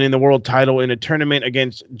 winning the world title in a tournament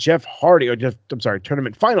against Jeff Hardy,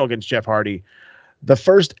 tournament final against Jeff Hardy, the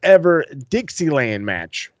first ever Dixieland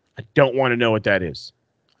match. I don't want to know what that is.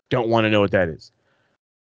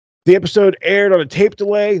 The episode aired on a tape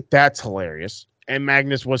delay. That's hilarious. And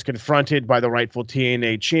Magnus was confronted by the rightful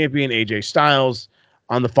TNA champion, AJ Styles,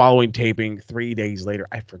 on the following taping 3 days later.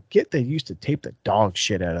 I forget they used to tape the dog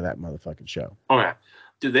shit out of that motherfucking show. Oh, yeah.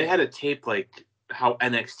 Dude, they had a tape like how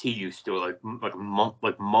NXT used to, like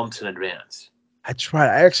months in advance. That's right.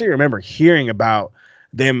 I actually remember hearing about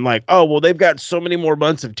them like, oh, well, they've got so many more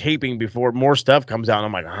months of taping before more stuff comes out. And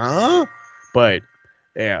I'm like, huh? But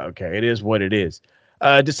yeah, okay. It is what it is.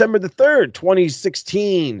 December the 3rd,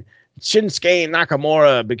 2016, Shinsuke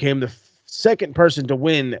Nakamura became the second person to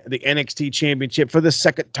win the NXT championship for the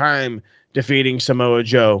second time, defeating Samoa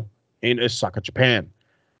Joe in Osaka, Japan.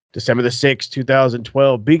 December the 6th,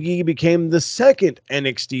 2012, Big E became the second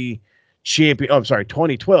NXT champion. Oh, I'm sorry,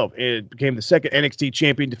 2012. It became the second NXT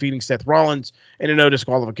champion, defeating Seth Rollins in a no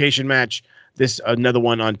disqualification match. This another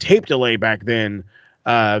one on tape delay back then.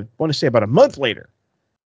 I want to say about a month later.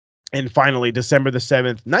 And finally, December the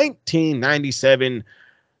 7th, 1997,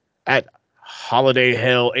 at Holiday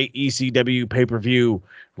Hell, a ECW pay-per-view,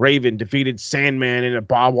 Raven defeated Sandman in a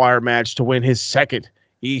barbed wire match to win his second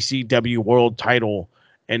ECW world title.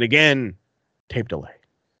 And again, tape delay.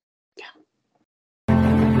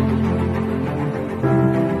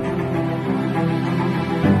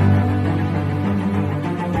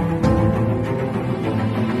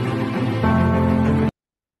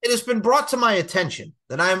 It has been brought to my attention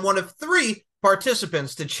that I am one of 3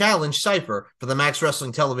 participants to challenge Cypher for the Max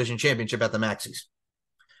Wrestling Television Championship at the Maxis.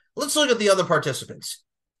 Let's look at the other participants.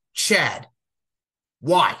 Chad.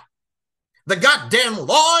 Why? The goddamn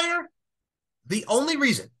lawyer! The only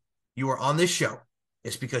reason you are on this show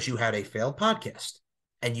is because you had a failed podcast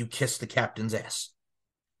and you kissed the captain's ass.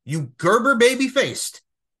 You Gerber baby-faced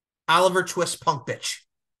Oliver Twist punk bitch.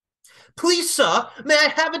 Please, sir, may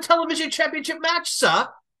I have a television championship match, sir?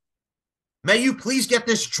 May you please get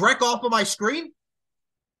this dreck off of my screen?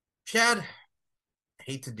 Chad, I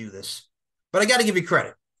hate to do this, but I got to give you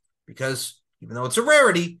credit because even though it's a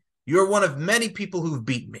rarity, you're one of many people who've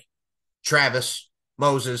beaten me. Travis,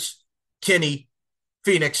 Moses, Kenny,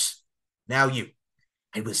 Phoenix, now you.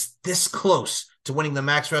 I was this close to winning the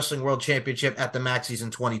Max Wrestling World Championship at the Maxis in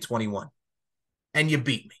 2021, and you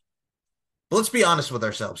beat me. But let's be honest with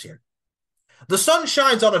ourselves here. The sun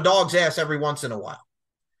shines on a dog's ass every once in a while.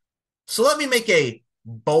 So let me make a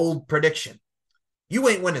bold prediction. You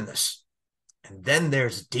ain't winning this. And then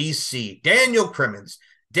there's DC, Daniel Crimmins.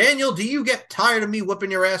 Daniel, do you get tired of me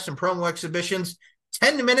whipping your ass in promo exhibitions?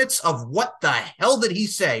 10 minutes of what the hell did he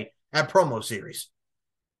say at promo series?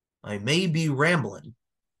 I may be rambling.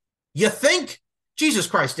 You think? Jesus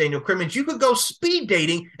Christ, Daniel Crimmins, you could go speed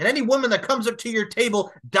dating and any woman that comes up to your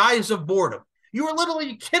table dies of boredom. You are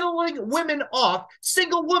literally killing women off,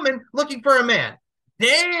 single women looking for a man.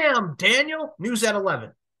 Damn, Daniel. News at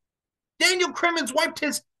 11. Daniel Crimmins wiped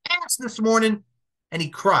his ass this morning and he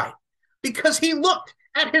cried because he looked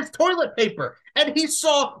at his toilet paper and he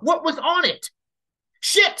saw what was on it.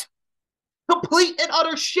 Shit. Complete and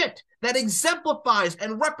utter shit that exemplifies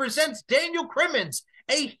and represents Daniel Crimmins,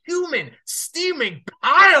 a human steaming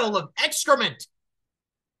pile of excrement.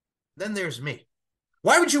 Then there's me.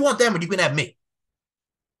 Why would you want them when you can have me?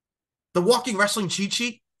 The walking wrestling cheat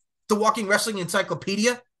sheet? The walking wrestling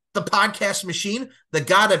encyclopedia, the podcast machine, the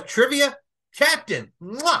god of trivia. Captain,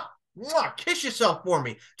 mwah, mwah, kiss yourself for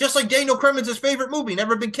me. Just like Daniel Crimmins' favorite movie,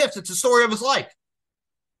 Never Been Kissed. It's the story of his life.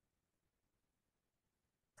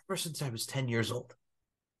 Ever since I was 10 years old,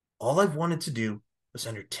 all I've wanted to do was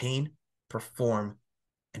entertain, perform,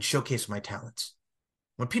 and showcase my talents.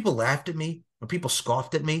 When people laughed at me, when people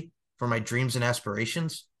scoffed at me for my dreams and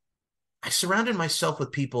aspirations, I surrounded myself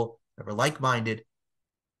with people that were like-minded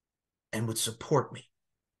and would support me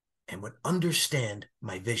and would understand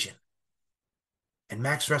my vision. And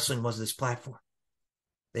Max Wrestling was this platform.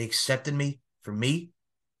 They accepted me for me.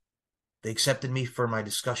 They accepted me for my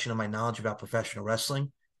discussion of my knowledge about professional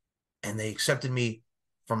wrestling. And they accepted me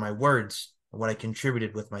for my words and what I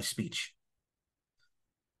contributed with my speech.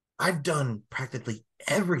 I've done practically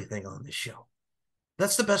everything on this show.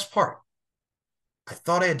 That's the best part. I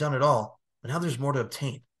thought I had done it all, but now there's more to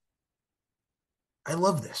obtain. I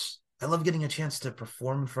love this. I love getting a chance to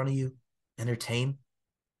perform in front of you, entertain.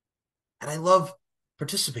 And I love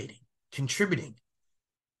participating, contributing,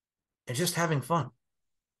 and just having fun.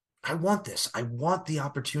 I want this. I want the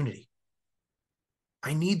opportunity.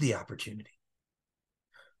 I need the opportunity.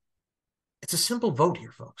 It's a simple vote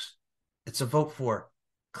here, folks. It's a vote for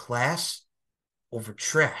class over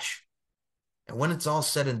trash. And when it's all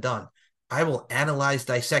said and done, I will analyze,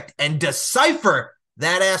 dissect, and decipher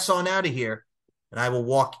that ass on out of here. And I will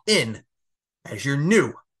walk in as your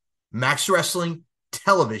new Max Wrestling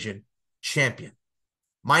Television Champion.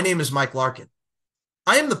 My name is Mike Larkin.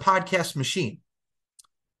 I am the podcast machine.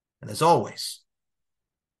 And as always,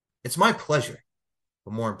 it's my pleasure,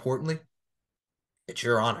 but more importantly, it's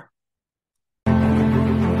your honor.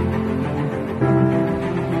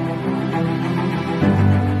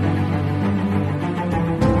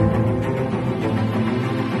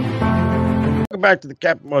 Welcome back to the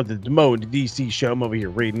Captain of the Demo and the DC show. I'm over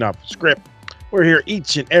here reading off the script. We're here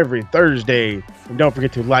each and every Thursday. And don't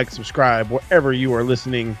forget to like, subscribe, wherever you are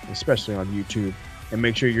listening, especially on YouTube. And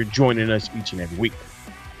make sure you're joining us each and every week.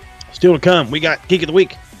 Still to come, we got Geek of the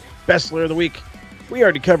Week, Bestler of the Week. We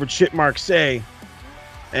already covered Shit Mark Say.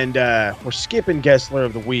 And we're skipping Guestler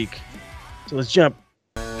of the Week. So let's jump.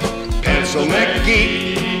 Pencil neck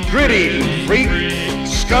geek, gritty freak,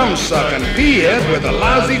 scum-sucking peahead with a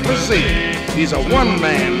lousy physique. He's a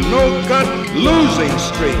one-man, no-cut, losing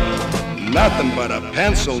streak. Nothing but a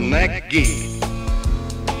pencil neck geek.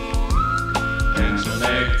 Pencil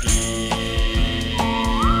neck geek.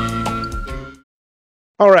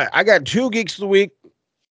 All right, I got two Geeks of the Week.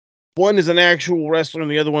 One is an actual wrestler, and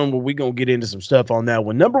the other one, well, we're going to get into some stuff on that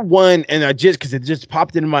one. Number one, and because it just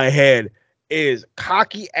popped into my head, is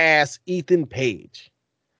cocky-ass Ethan Page.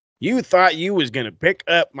 You thought you was going to pick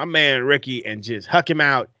up my man Ricky and just huck him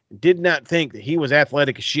out. Did not think that he was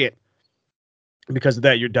athletic as shit. Because of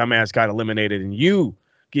that, your dumbass got eliminated, and you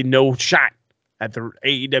get no shot at the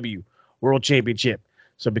AEW World Championship.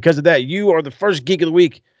 So because of that, you are the first Geek of the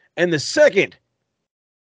Week. And the second,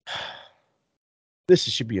 this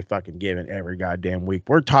should be a fucking given every goddamn week.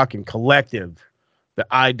 We're talking collective, the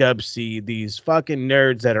IWC, these fucking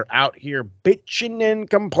nerds that are out here bitching and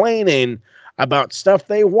complaining about stuff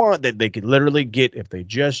they want that they could literally get if they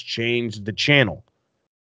just changed the channel.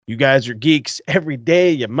 You guys are geeks every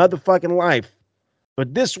day of your motherfucking life.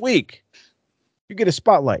 But this week, you get a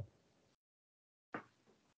spotlight.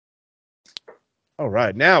 All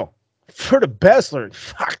right, now, for the Bestler.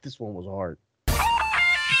 Fuck, this one was hard.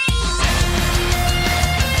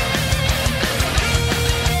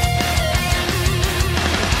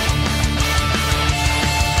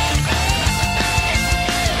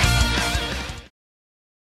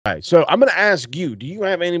 All right, so I'm going to ask you, do you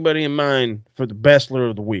have anybody in mind for the Bestler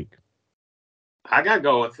of the week? I got to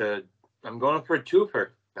go with I'm going for a twofer.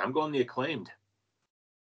 I'm going the Acclaimed.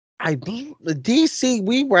 The DC,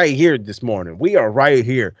 we right here this morning. We are right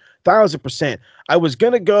here. 1,000%. I'm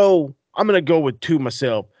going to go with two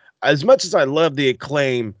myself. As much as I love the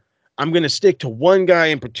Acclaim, I'm going to stick to one guy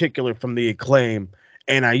in particular from the Acclaim.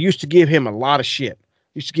 And I used to give him a lot of shit.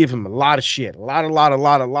 A lot of shit. A lot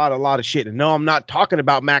of shit. And no, I'm not talking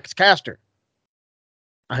about Max Caster.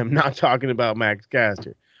 I'm not talking about Max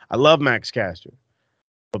Caster. I love Max Caster.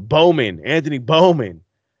 But Bowman, Anthony Bowman,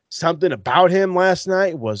 something about him last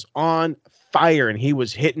night was on fire, and he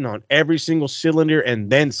was hitting on every single cylinder and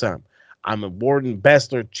then some. I'm awarding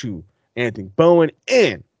Bestler to Anthony Bowman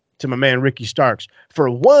and to my man Ricky Starks for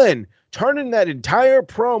one, turning that entire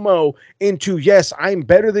promo into, yes, I'm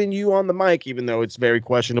better than you on the mic, even though it's very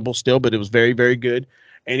questionable still, but it was very, very good.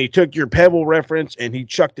 And he took your Pebble reference and he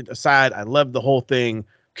chucked it aside. I loved the whole thing.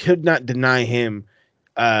 Could not deny him.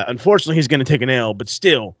 Unfortunately, he's going to take an L, but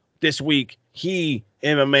still, this week, he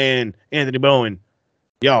and my man Anthony Bowen,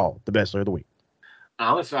 y'all, the Bestler of the week.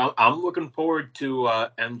 Honestly, I'm looking forward to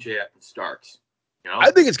MJF and Starks. You know?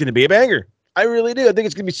 I think it's going to be a banger. I really do. I think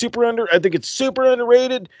it's going to be I think it's super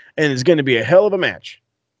underrated, and it's going to be a hell of a match.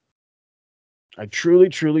 I truly,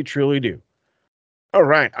 truly, truly do. All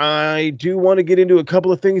right. I do want to get into a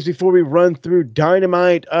couple of things before we run through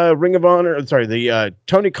Dynamite, Ring of Honor. The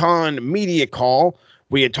Tony Khan media call.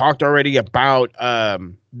 We had talked already about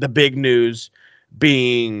the big news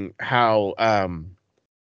being how,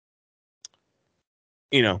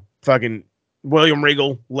 fucking William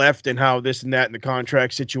Regal left and how this and that in the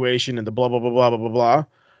contract situation and the blah, blah, blah, blah, blah, blah,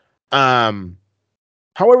 blah.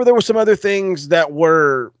 However, there were some other things that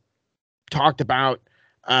were talked about.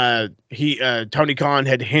 Tony Khan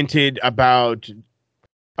had hinted about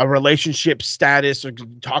a relationship status, or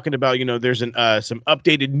talking about, there's some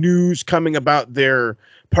updated news coming about their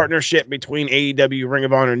partnership between AEW, Ring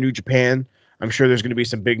of Honor, and New Japan. I'm sure there's going to be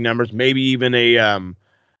some big numbers, maybe even a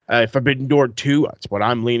Forbidden Door 2. That's what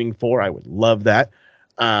I'm leaning for. I would love that.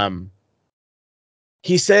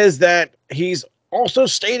 He says that he's also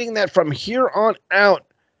stating that from here on out,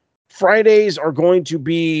 Fridays are going to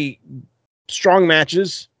be strong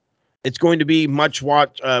matches. It's going to be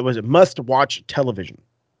must-watch television.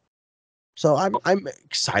 So I'm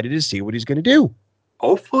excited to see what he's going to do.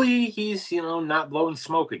 Hopefully he's, not blowing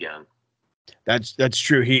smoke again. That's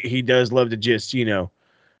true. He does love to just,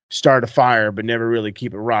 start a fire but never really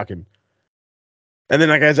keep it rocking. And then,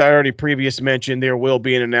 like as I already previously mentioned, there will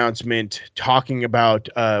be an announcement talking about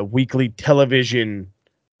weekly television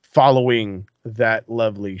following that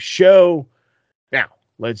lovely show. Now,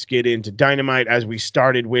 let's get into Dynamite as we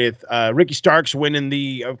started with Ricky Starks winning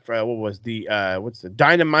the what's the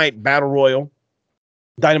Dynamite Battle Royal,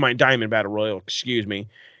 Dynamite Diamond Battle Royal. Excuse me.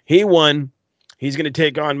 He won. He's going to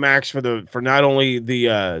take on Max for not only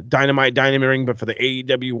the Dynamite Diamond Ring, but for the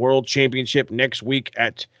AEW World Championship next week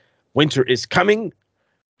at Winter is Coming.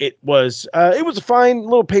 It was a fine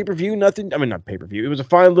little pay-per-view. Nothing. I mean, not pay-per-view. It was a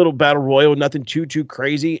fine little battle royal. Nothing too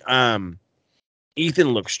crazy. Ethan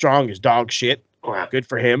looks strong as dog shit. Wow. Good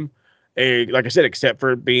for him. Like I said, except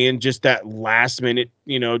for being just that last minute,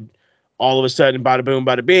 all of a sudden, bada boom,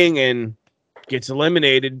 bada bing, and gets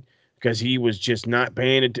eliminated because he was just not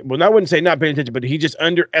paying attention. Well, I wouldn't say not paying attention, but he just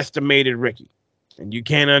underestimated Ricky. And you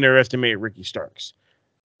can't underestimate Ricky Starks.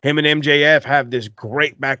 Him and MJF have this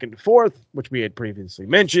great back and forth, which we had previously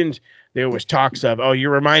mentioned. There was talks of, you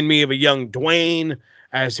remind me of a young Dwayne,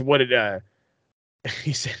 as what it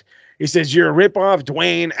he says you're a ripoff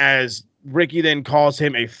Dwayne, as Ricky then calls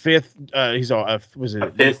him a fifth a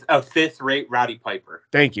fifth-rate Roddy Piper.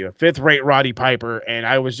 Thank you. A fifth-rate Roddy Piper. And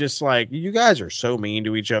I was just like, you guys are so mean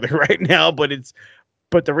to each other right now, but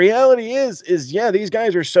the reality is yeah, these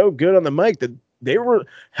guys are so good on the mic that they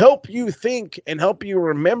help you think and help you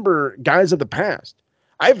remember guys of the past.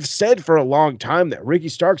 I've said for a long time that Ricky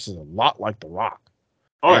Starks is a lot like The Rock.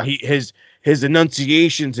 Oh, and his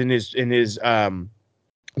enunciations and his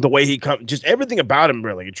the way he comes, just everything about him,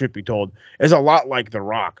 really, truth be told, is a lot like The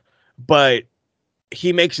Rock, but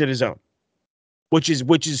he makes it his own, which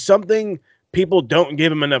is something people don't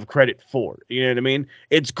give him enough credit for. You know what I mean?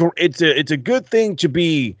 It's a good thing to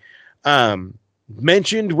be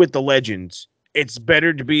mentioned with the legends. It's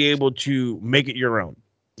better to be able to make it your own.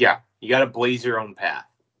 Yeah, you got to blaze your own path.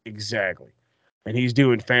 Exactly. And he's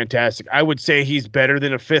doing fantastic. I would say he's better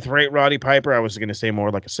than a fifth-rate Roddy Piper. I was going to say more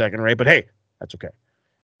like a second-rate, but hey, that's okay.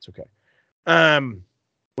 It's okay.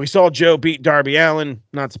 We saw Joe beat Darby Allin.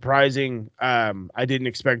 Not surprising. I didn't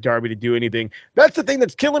expect Darby to do anything. That's the thing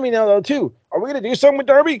that's killing me now, though, too. Are we going to do something with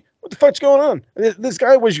Darby? What the fuck's going on? This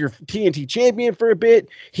guy was your TNT champion for a bit.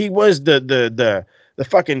 He was the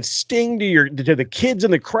fucking Sting to the kids in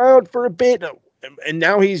the crowd for a bit, and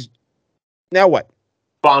now what?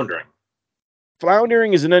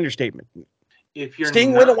 Floundering is an understatement. If you're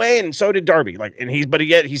Sting went away, and so did Darby.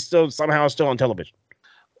 Yet he's still somehow on television.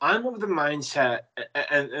 I'm of the mindset,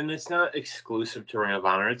 and it's not exclusive to Ring of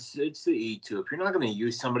Honor. It's the E2. If you're not going to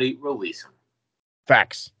use somebody, release them.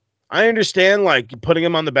 Facts. I understand putting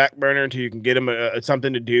him on the back burner until you can get him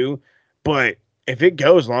something to do, but if it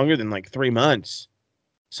goes longer than 3 months.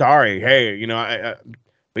 Sorry, hey, we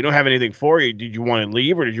don't have anything for you. Did you want to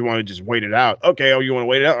leave or did you want to just wait it out? Okay, you want to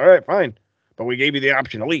wait it out? All right, fine. But we gave you the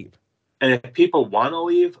option to leave. And if people want to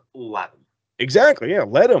leave, let them. Exactly, yeah,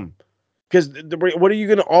 let them. Because what are you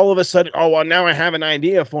going to all of a sudden, now I have an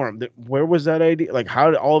idea for him. Where was that idea? How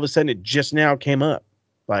did all of a sudden it just now came up?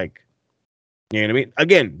 You know what I mean?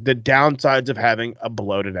 Again, the downsides of having a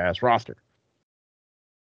bloated-ass roster.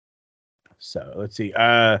 So, let's see.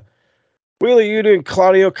 Wheeler Yuta and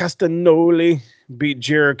Claudio Castagnoli beat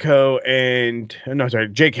Jericho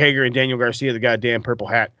Jake Hager and Daniel Garcia, the goddamn purple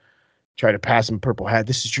hat. Try to pass him purple hat.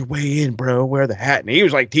 This is your way in, bro. Wear the hat. And he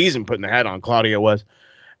was teasing putting the hat on. Claudio was.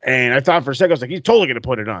 And I thought for a second, I was like, he's totally going to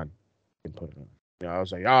put it on. He put it on. I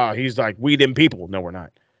was like, he's like, we them people. No, we're not.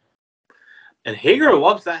 And Hager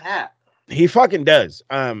loves that hat. He fucking does.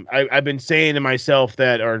 I've been saying to myself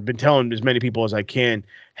or been telling as many people as I can,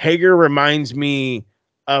 Hager reminds me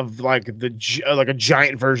of a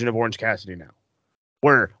giant version of Orange Cassidy now,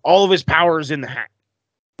 where all of his power is in the hat.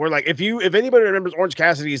 Where if anybody remembers Orange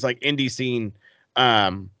Cassidy's indie scene,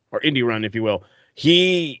 or indie run, if you will,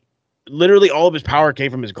 he literally all of his power came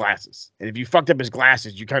from his glasses. And if you fucked up his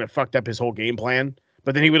glasses, you kind of fucked up his whole game plan.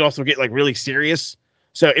 But then he would also get really serious.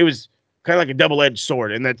 So it was kind of like a double-edged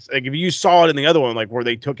sword. And that's if you saw it in the other one, where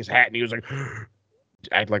they took his hat and he was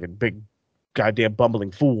act like a big goddamn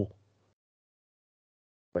bumbling fool.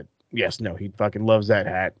 But yes, no, he fucking loves that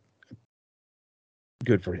hat.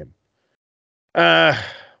 Good for him.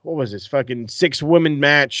 What was this? Fucking 6-woman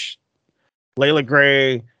match. Layla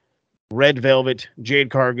Gray, Red Velvet, Jade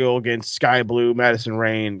Cargill against Sky Blue, Madison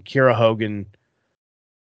Rayne, Kiera Hogan.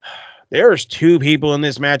 There's 2 people in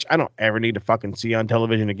this match I don't ever need to fucking see on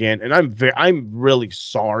television again. And I'm really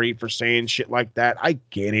sorry for saying shit like that. I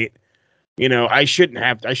get it. I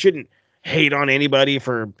shouldn't hate on anybody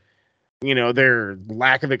for, their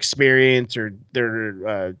lack of experience or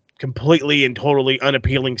their completely and totally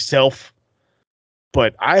unappealing self.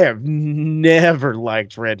 But I have never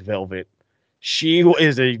liked Red Velvet. She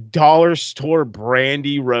is a dollar store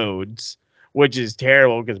Brandy Rhodes, which is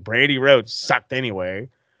terrible because Brandy Rhodes sucked anyway.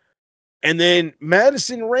 And then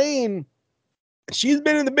Madison Rayne, she's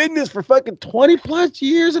been in the business for fucking 20 plus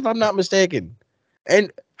years, if I'm not mistaken.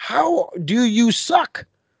 And how do you suck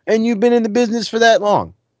and you've been in the business for that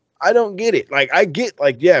long? I don't get it. Like, I get,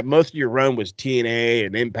 like, yeah, most of your run was TNA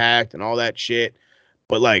and Impact and all that shit.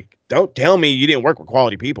 But, like, don't tell me you didn't work with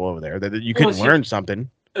quality people over there, that you couldn't learn something.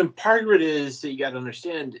 And part of it is that you got to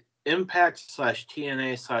understand Impact /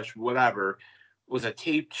 TNA / whatever was a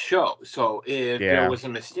taped show. So if there was a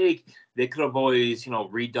mistake, they could have always,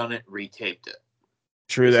 redone it, retaped it.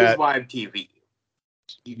 True this that. This is live TV.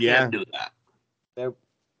 You can't do that.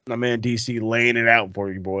 My man DC laying it out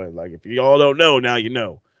for you, boy. Like, if you all don't know, now you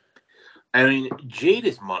know. I mean, Jade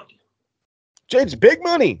is money. Jade's big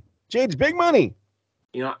money. Jade's big money.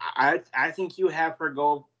 I think you have her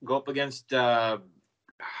go up against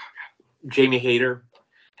Jamie Hayter,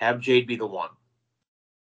 have Jade be the one.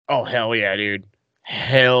 Oh, hell yeah, dude.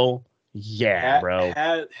 Hell yeah, bro.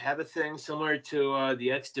 Have a thing similar to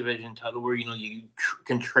the X Division title where, you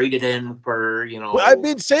can trade it in for, Well, I've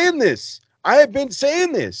been saying this.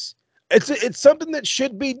 It's something that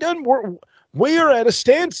should be done. We are at a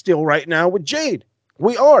standstill right now with Jade.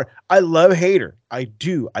 We are. I love Hayter. I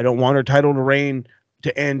do. I don't want her title to reign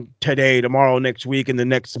to end today, tomorrow, next week, and the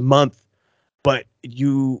next month. But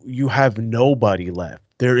you have nobody left.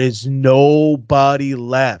 There is nobody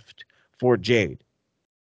left for Jade.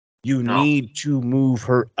 You need to move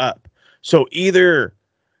her up. So either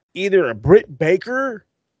a Britt Baker,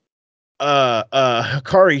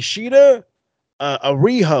 Hikaru Shida, a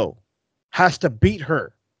Riho has to beat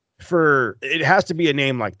her. It has to be a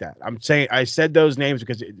name like that. I'm saying I said those names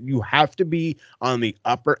because you have to be on the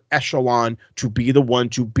upper echelon to be the one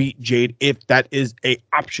to beat Jade if that is a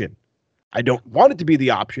option. I don't want it to be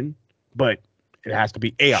the option, but it has to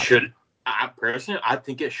be a option. Personally, I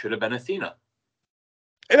think it should have been Athena.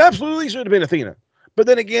 It absolutely should have been Athena. But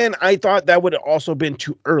then again, I thought that would have also been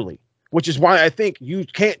too early, which is why I think you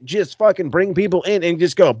can't just fucking bring people in and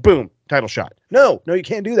just go, boom, title shot. No, you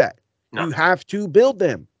can't do that. No. You have to build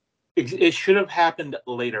them. It should have happened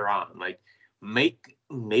later on. Like,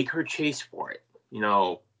 make her chase for it.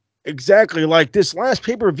 Exactly. Like this last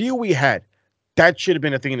pay-per-view we had, that should have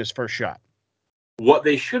been Athena's first shot. What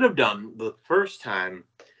they should have done the first time,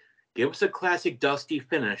 give us a classic Dusty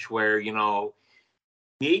finish where,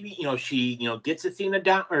 maybe, she, gets Athena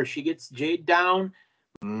down or she gets Jade down.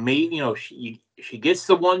 Maybe, she gets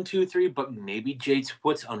the 1, 2, 3, but maybe Jade's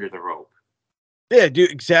foot's under the rope. Yeah,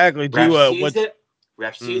 exactly.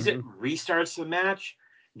 Ref sees it, restarts the match.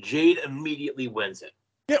 Jade immediately wins it.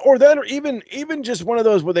 Yeah, or that, or even just one of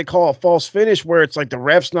those what they call a false finish, where it's like the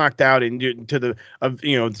ref's knocked out, and to the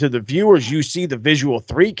viewers you see the visual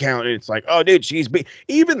 3 count, and it's like, oh, dude, she's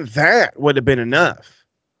even that would have been enough.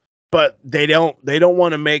 But they don't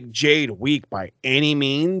want to make Jade weak by any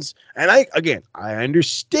means. And I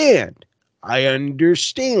understand.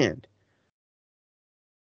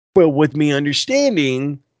 But with me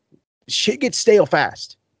understanding, shit gets stale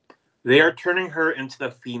fast. They are turning her into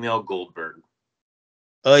the female Goldberg.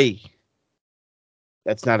 That's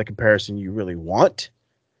not a comparison you really want.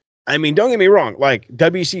 I mean, don't get me wrong. Like,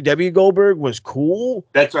 WCW Goldberg was cool.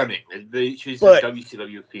 That's what I mean. She's the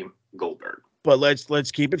WCW female Goldberg. But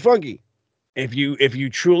let's keep it funky. If you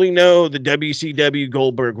truly know the WCW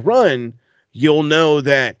Goldberg run, you'll know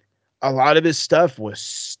that a lot of his stuff was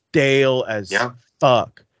stale as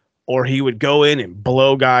fuck. Or he would go in and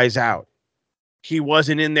blow guys out. He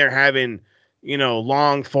wasn't in there having,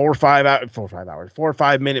 long 4 or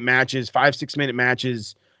 5 minute matches, 5-6 minute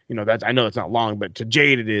matches. I know it's not long, but to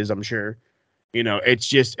Jade it is, I'm sure. He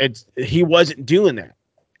wasn't doing that.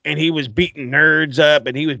 And he was beating nerds up,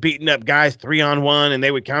 and he was beating up guys 3-on-1, and they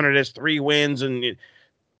would count it as 3 wins. And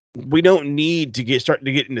we don't need to start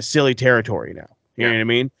to get into silly territory now. You know what I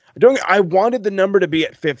mean? I wanted the number to be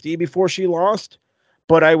at 50 before she lost,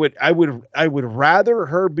 but I would rather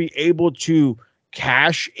her be able to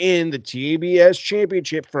cash in the TBS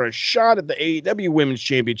championship for a shot at the AEW Women's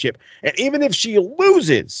Championship. And even if she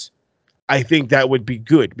loses, I think that would be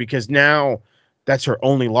good, because now that's her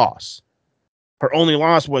only loss. Her only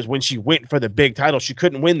loss was when she went for the big title. She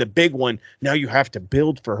couldn't win the big one. Now you have to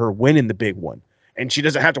build for her winning the big one. And she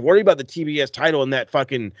doesn't have to worry about the TBS title in that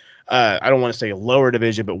fucking, I don't want to say lower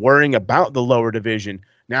division, but worrying about the lower division.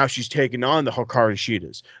 Now she's taking on the Hikaru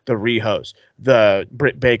Shidas, the Rihos, the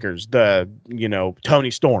Britt Bakers, the, Tony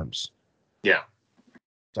Storms. Yeah.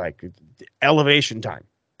 It's like elevation time.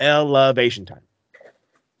 We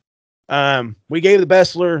gave the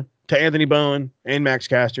Bessler to Anthony Bowen and Max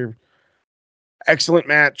Caster. Excellent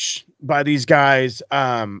match by these guys.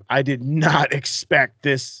 I did not expect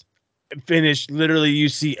this finish. Literally, you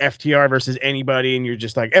see FTR versus anybody, and you're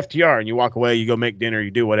just like FTR, and you walk away, you go make dinner,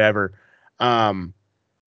 you do whatever.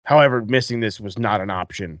 However, missing this was not an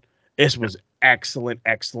option. This was excellent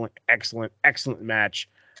match.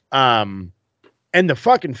 And the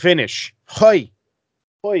fucking finish. Hoy.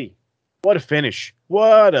 What a finish.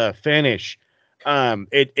 It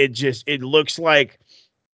looks like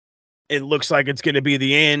it's going to be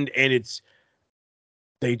the end, and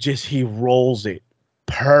he rolls it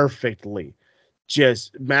perfectly.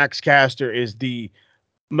 Just Max Caster is the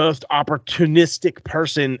most opportunistic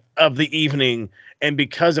person of the evening, and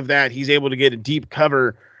because of that, he's able to get a deep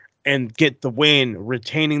cover and get the win,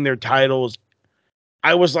 retaining their titles.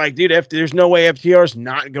 I was like, dude, there's no way FTR's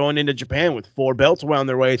not going into Japan with 4 belts around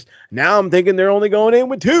their waist. Now I'm thinking they're only going in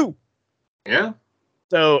with 2. Yeah.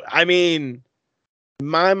 So, I mean,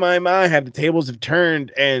 my, have the tables have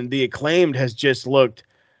turned, and the Acclaimed has just looked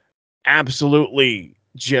absolutely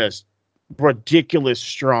just ridiculous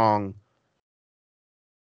strong.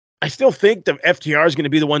 I still think the FTR is going to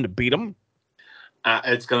be the one to beat them.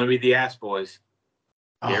 It's going to be the Ass Boys.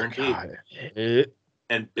 Guaranteed. Oh,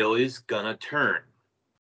 and Billy's going to turn.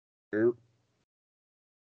 Don't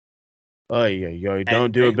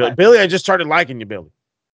do it, Billy. Billy, I just started liking you, Billy.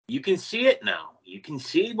 You can see it now. You can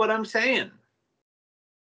see what I'm saying.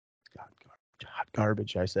 Hot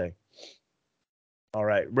garbage, I say. All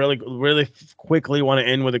right, really quickly want to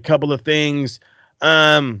end with a couple of things.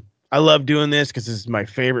 I love doing this because this is my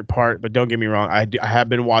favorite part, but don't get me wrong. I have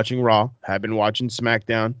been watching Raw, have been watching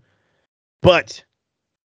SmackDown, but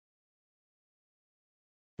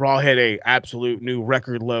Raw hit a absolute new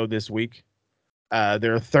record low this week.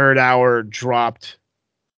 Their third hour dropped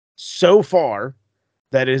so far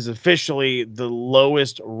that is officially the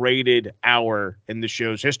lowest rated hour in the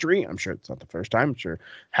show's history. I'm sure it's not the first time. I'm sure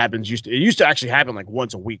it used to actually happen like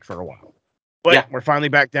once a week for a while. But yeah, we're finally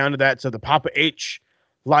back down to that. So the Papa H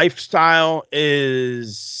lifestyle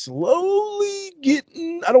is slowly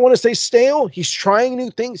getting, I don't want to say stale. He's trying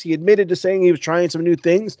new things. He admitted to saying he was trying some new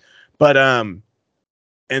things. But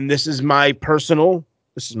and this is my personal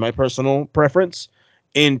preference.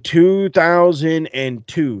 In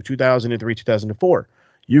 2002, 2003, 2004,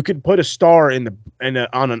 you could put a star on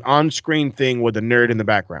an on-screen thing with a nerd in the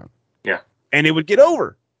background. Yeah. And it would get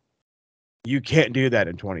over. You can't do that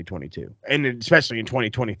in 2022. And especially in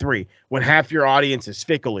 2023, when half your audience is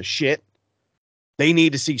fickle as shit. They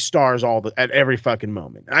need to see stars at every fucking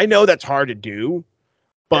moment. I know that's hard to do,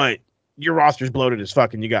 but your roster's bloated as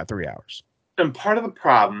fuck and you got 3 hours. And part of the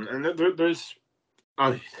problem, and there's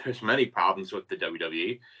many problems with the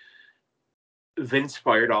WWE. Vince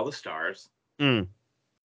fired all the stars. Mm.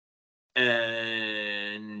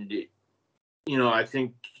 And, I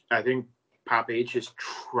think Pop H is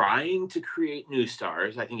trying to create new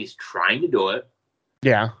stars. I think he's trying to do it.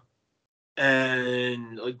 Yeah.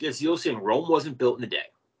 And like as you're saying, Rome wasn't built in a day.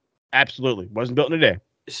 Absolutely. Wasn't built in a day.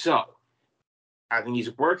 So I think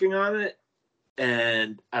he's working on it.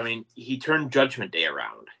 And I mean, he turned Judgment Day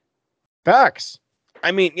around. Facts.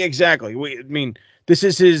 I mean, exactly. This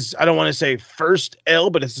is his, I don't want to say first L,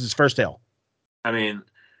 but this is his first L. I mean,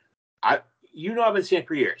 I've been saying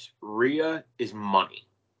for years, Rhea is money.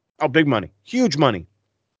 Oh, big money. Huge money.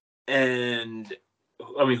 And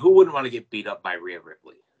I mean, who wouldn't want to get beat up by Rhea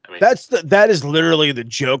Ripley? I mean, that is literally the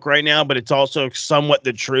joke right now, but it's also somewhat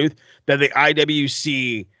the truth that the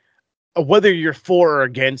IWC, whether you're for or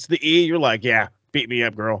against the E, you're like, yeah, beat me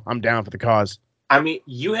up, girl. I'm down for the cause. I mean,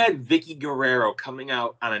 you had Vicky Guerrero coming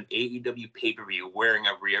out on an AEW pay-per-view wearing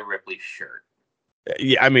a Rhea Ripley shirt.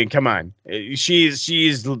 Yeah, I mean, come on. She's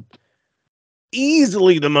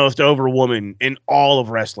easily the most over woman in all of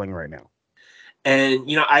wrestling right now. And,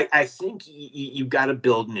 I think you got to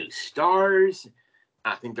build new stars.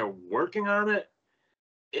 I think they're working on it.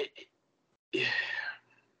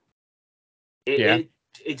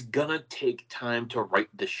 It's going to take time to right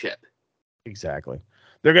the ship. Exactly.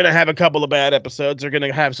 They're going to have a couple of bad episodes. They're going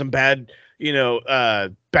to have some bad,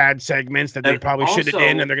 bad segments that they probably should have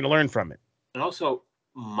done, and they're going to learn from it. And also,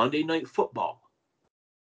 Monday Night Football.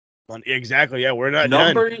 Exactly, yeah, we're not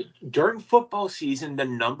done. During football season, the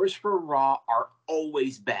numbers for Raw are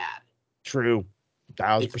always bad. True.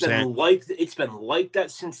 1,000%. It's been like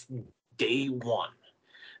that since day one.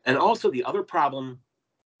 And also, the other problem,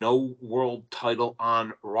 no world title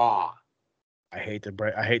on Raw. I hate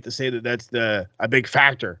to say that that's a big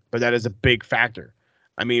factor, but that is a big factor.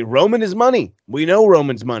 I mean, Roman is money. We know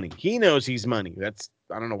Roman's money. He knows he's money.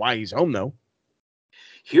 I don't know why he's home though.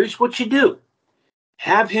 Here's what you do: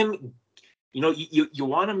 have him You know, you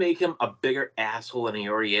want to make him a bigger asshole than he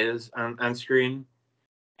already is on screen.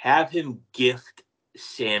 Have him gift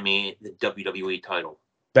Sammy the WWE title.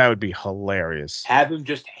 That would be hilarious. Have him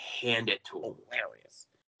just hand it to him. Hilarious.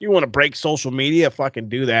 You want to break social media? Fucking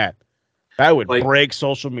do that. That would break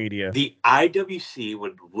social media. The IWC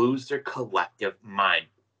would lose their collective mind.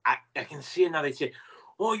 I can see it now. They say,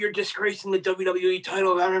 "Oh, you're disgracing the WWE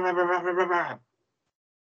title."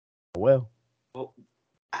 Well,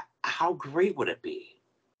 how great would it be?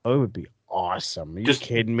 Oh, it would be awesome. Are you just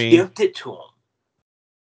kidding me? Gift it to him.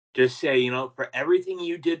 Just say, you know, for everything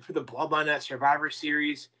you did for the Bloodline at Survivor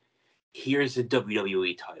Series, here's the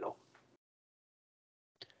WWE title.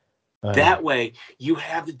 That way, you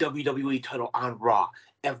have the WWE title on Raw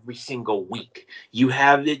every single week. You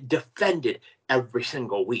have it defended every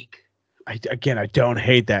single week. I don't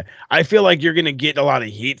hate that. I feel like you're going to get a lot of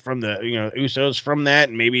heat from the, Usos from that,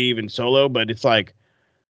 and maybe even Solo, but it's like,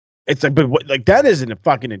 but that isn't a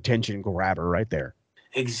fucking attention grabber right there.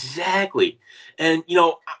 Exactly. And,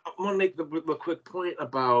 I want to make the quick point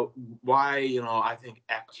about why, I think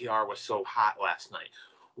FTR was so hot last night.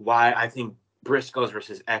 Why I think Briscoes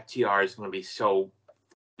versus FTR is going to be so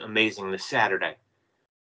amazing this Saturday.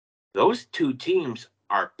 Those two teams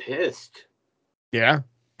are pissed. Yeah.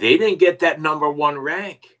 They didn't get that number 1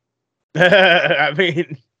 rank. I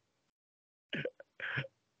mean,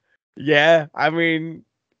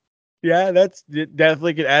 yeah, that's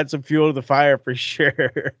definitely could add some fuel to the fire for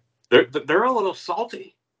sure. They're a little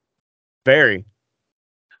salty. Very.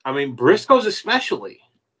 I mean, Briscoes especially.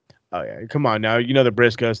 Oh yeah, come on now. The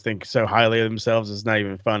Briscoes think so highly of themselves. It's not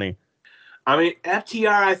even funny. I mean,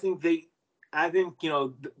 FTR. I think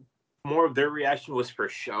more of their reaction was for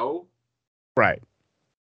show. Right.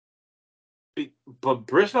 But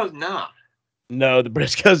Briscoes not. No, the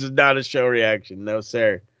Briscoes is not a show reaction. No,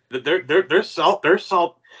 sir. They're saltier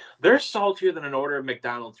than an order of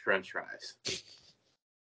McDonald's French fries. These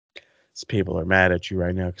people are mad at you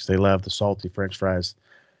right now because they love the salty French fries.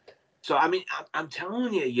 So I mean, I'm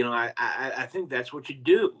telling you, I think that's what you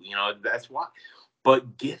do. That's why.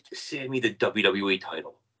 But gift Sammy the WWE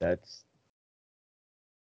title.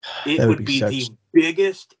 It would be the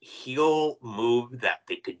biggest heel move that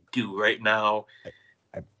they could do right now.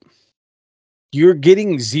 You're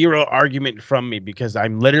getting zero argument from me because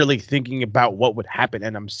I'm literally thinking about what would happen,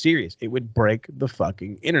 and I'm serious. It would break the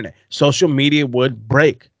fucking internet. Social media would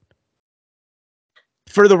break.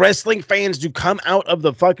 For the wrestling fans to come out of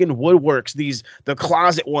the fucking woodworks, the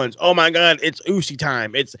closet ones. Oh my God, it's Usi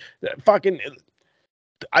time. It's fucking.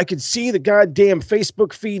 I can see the goddamn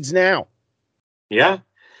Facebook feeds now. Yeah.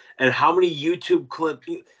 And how many YouTube clips?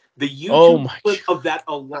 The YouTube clip of that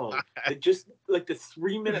alone, just like the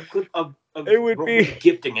 3-minute clip of it would be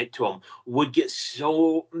gifting it to him would get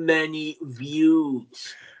so many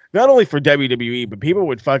views. Not only for WWE, but people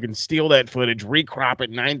would fucking steal that footage, recrop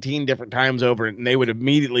it 19 different times over, and they would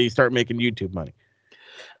immediately start making YouTube money.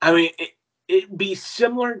 I mean, it'd be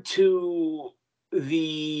similar to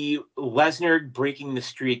the Lesnar breaking the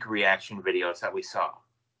streak reaction videos that we saw.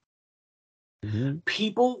 Mm-hmm.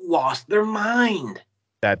 People lost their mind.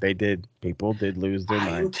 That they did. People did lose their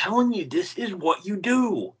mind. I'm telling you, this is what you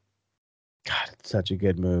do. God, it's such a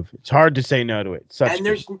good move. It's hard to say no to it.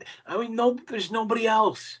 There's nobody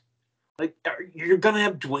else. Like, you're gonna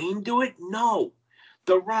have Dwayne do it? No,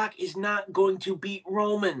 The Rock is not going to beat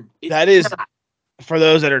Roman. For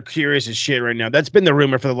those that are curious as shit right now. That's been the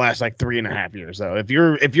rumor for the last 3.5 years. Though, if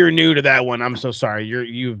you're new to that one, I'm so sorry.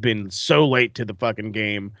 You've been so late to the fucking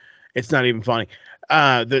game. It's not even funny.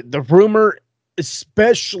 The rumor,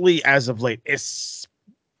 especially as of late,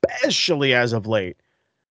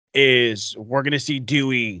 is we're going to see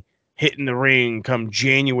Dewey hitting the ring come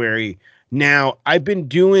January. Now, I've been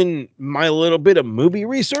doing my little bit of movie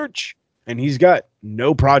research, and he's got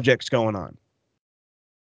no projects going on.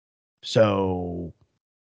 So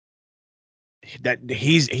that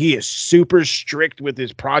he is super strict with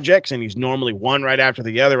his projects, and he's normally one right after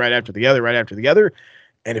the other, right after the other, right after the other.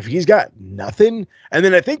 And if he's got nothing, and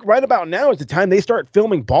then I think right about now is the time they start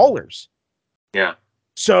filming Ballers. Yeah.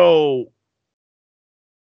 So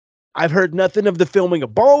I've heard nothing of the filming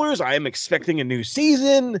of Ballers. I am expecting a new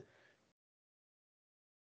season.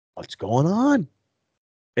 What's going on?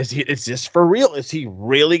 Is this for real? Is he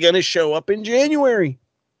really going to show up in January?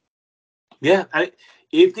 Yeah.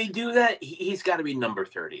 If they do that, he's got to be number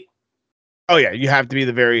 30. Oh, yeah. You have to be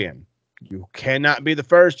the very end. You cannot be the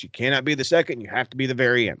first. You cannot be the second. You have to be the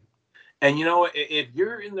very end. And you know what? If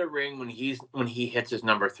you're in the ring when he hits his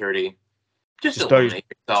number 30, just eliminate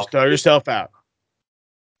yourself. Just throw yourself out.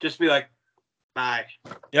 Just be like, bye.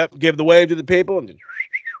 Yep. Give the wave to the people and just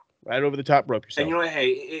right over the top rope yourself. And you know what? Hey,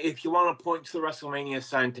 if you want to point to the WrestleMania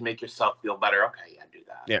sign to make yourself feel better, okay, yeah, do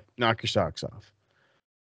that. Yeah, knock your socks off.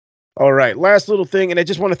 All right, last little thing, and I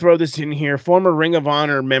just want to throw this in here. Former Ring of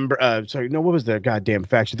Honor member, what was the goddamn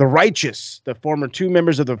faction? The Righteous, the former two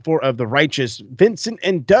members of the Righteous, Vincent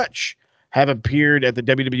and Dutch, have appeared at the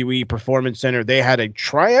WWE Performance Center. They had a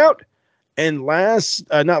tryout, and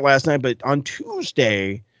not last night, but on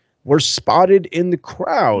Tuesday, were spotted in the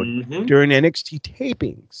crowd during NXT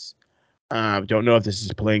tapings. Don't know if this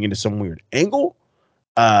is playing into some weird angle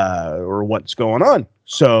or what's going on.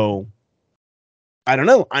 So I don't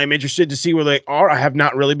know. I'm interested to see where they are. I have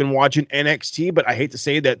not really been watching NXT, but I hate to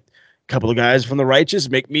say that a couple of guys from the Righteous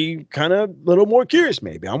make me kind of a little more curious.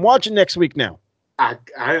 Maybe I'm watching next week now. I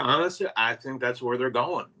honestly, I think that's where they're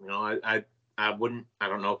going. You know, I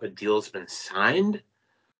don't know if a deal's been signed,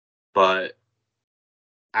 but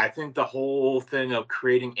I think the whole thing of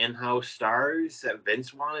creating in-house stars that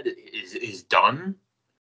Vince wanted is done.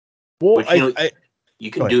 Well, Which,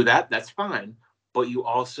 you can do that. That's fine. But you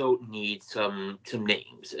also need some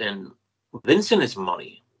names. And Vincent is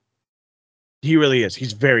money. He really is.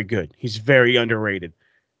 He's very good. He's very underrated.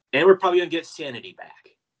 And we're probably going to get Sanity back.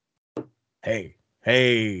 Hey.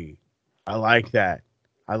 I like that.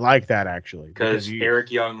 Actually. Because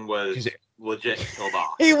Eric Young was legit killed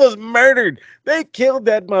off. He was murdered. They killed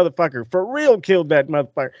that motherfucker. For real, killed that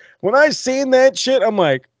motherfucker. When I seen that shit, I'm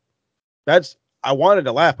like, I wanted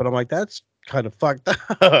to laugh, but I'm like, that's kind of fucked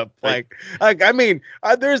up. I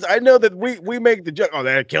know that we make the joke, oh,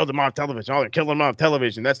 they killed him off television. Oh, they killed him off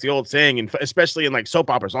television. That's the old saying, and especially in like soap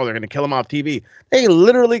operas. Oh, they're gonna kill him off TV. They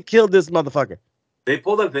literally killed this motherfucker. They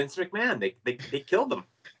pulled a Vince McMahon. They killed him.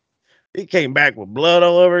 He came back with blood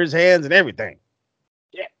all over his hands and everything.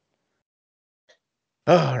 Yeah.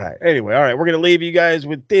 All right. Anyway, all right. We're gonna leave you guys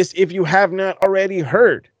with this. If you have not already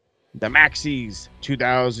heard, the Maxis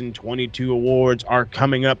 2022 awards are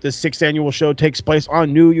coming up. The 6th annual show takes place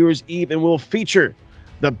on New Year's Eve and will feature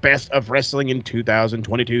the best of wrestling in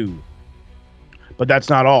 2022. But that's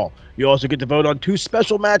not all. You also get to vote on 2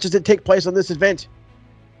 special matches that take place on this event.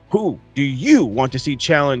 Who do you want to see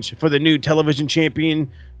challenge for the new television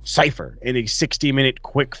champion, Cypher, in a 60-minute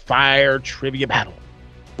quick-fire trivia battle?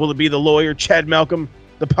 Will it be the lawyer, Chad Malcolm,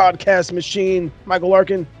 the podcast machine, Michael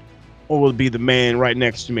Larkin, or will it be the man right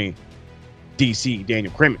next to me, DC,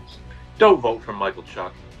 Daniel Crimmins? Don't vote for Michael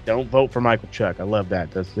Chuck. Don't vote for Michael Chuck. I love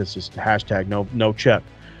that. That's just hashtag no Chuck.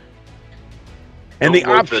 And don't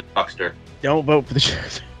vote for the Chuckster. Don't vote for the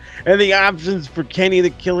Chuckster. And the options for Kenny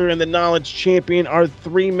the Killer and the Knowledge Champion are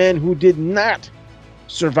 3 men who did not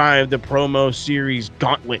survive the promo series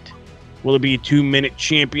gauntlet. Will it be 2-minute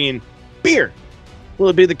champion Beer? Will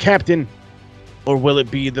it be the captain? Or will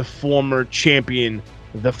it be the former champion,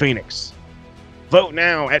 the Phoenix? Vote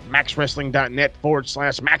now at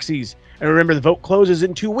maxwrestling.net/Maxis. And remember, the vote closes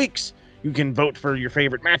in 2 weeks. You can vote for your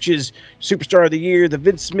favorite matches, Superstar of the Year, the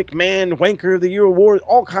Vince McMahon Wanker of the Year award,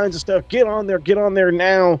 all kinds of stuff. Get on there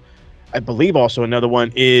now. I believe also another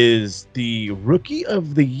one is the Rookie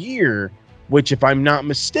of the Year, which, if I'm not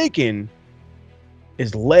mistaken,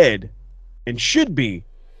 is led and should be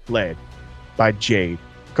led by Jade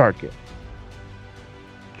Cargill.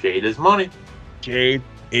 Jade is money. Jade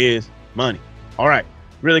is money. All right.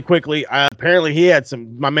 Really quickly, apparently he had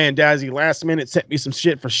my man Dazzy last minute sent me some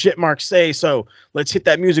shit for Shit Mark Say. So let's hit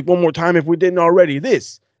that music one more time if we didn't already.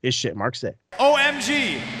 This is Shit Mark Say.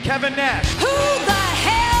 OMG, Kevin Nash. Who the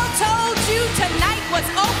hell told you tonight was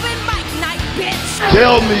open mic night, bitch?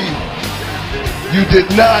 Tell me you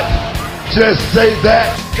did not just say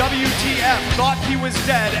that. WTF, thought he was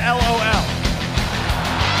dead, LOL.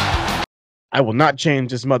 I will not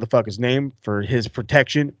change this motherfucker's name for his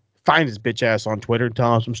protection. Find his bitch ass on Twitter and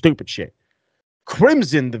tell him some stupid shit.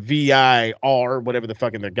 Crimson, the VIR, whatever the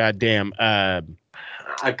fucking the goddamn. I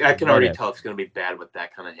can already tell it's going to be bad with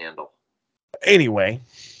that kind of handle. Anyway,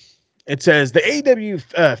 it says the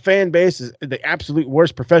AEW fan base is the absolute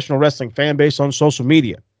worst professional wrestling fan base on social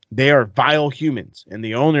media. They are vile humans, and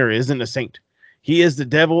the owner isn't a saint. He is the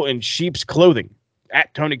devil in sheep's clothing.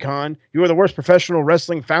 At Tony Khan, you are the worst professional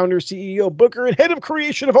wrestling founder, CEO, booker, and head of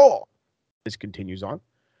creation of all. This continues on.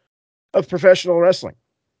 Of professional wrestling.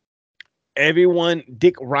 Everyone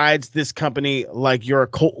dick rides this company like you're a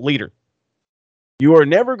cult leader. You are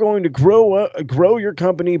never going to grow your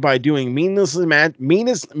company by doing meaningless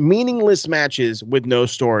matches with no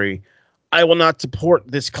story. I will not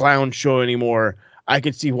support this clown show anymore. I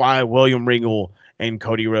can see why William Regal and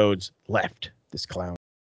Cody Rhodes left this clown.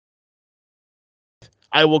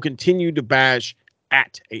 I will continue to bash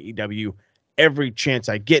at AEW every chance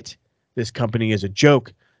I get. This company is a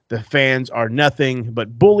joke. The fans are nothing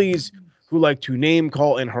but bullies who like to name,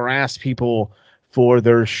 call, and harass people for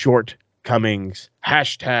their shortcomings.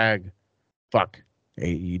 Hashtag fuck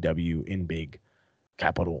AEW in big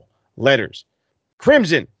capital letters.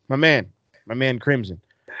 Crimson, my man Crimson.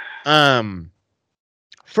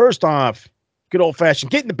 First off, good old fashioned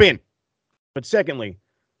get in the bin. But secondly,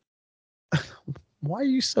 why are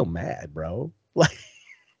you so mad, bro? Like,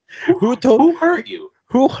 who hurt you?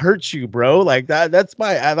 Who hurt you, bro? Like that's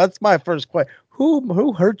my first question.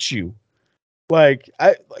 Who hurt you? Like,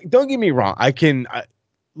 don't get me wrong.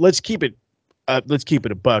 Let's keep it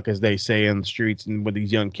a buck, as they say in the streets and with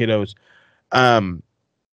these young kiddos. The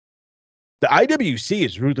IWC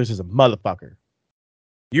is ruthless as a motherfucker.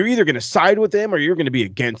 You're either going to side with them or you're going to be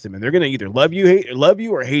against them, and they're going to either love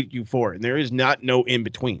you or hate you for it, and there is not no in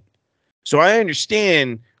between. So I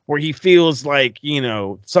understand where he feels like,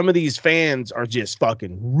 some of these fans are just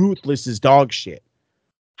fucking ruthless as dog shit.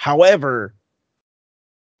 However,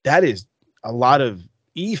 that is a lot of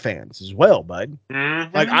E fans as well, bud.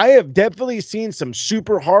 Mm-hmm. Like, I have definitely seen some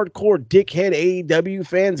super hardcore dickhead AEW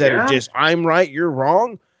fans that are just, I'm right, you're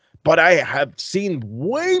wrong. But I have seen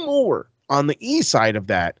way more on the E side of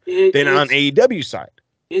that than on AEW side.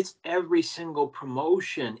 It's every single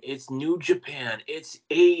promotion. It's New Japan. It's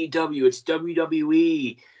AEW. It's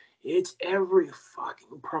WWE. It's every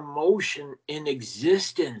fucking promotion in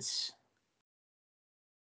existence.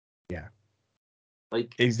 Yeah.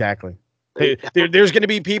 Like, exactly. There's going to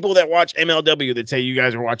be people that watch MLW that say you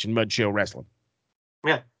guys are watching Mud Show Wrestling.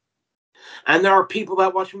 Yeah. And there are people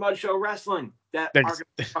that watch Mud Show Wrestling that are going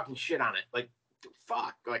to fucking shit on it. Like,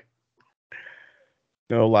 fuck. Like,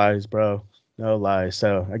 no lies, bro. No lies.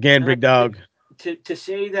 So again, Big Dog. To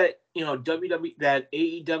say that, that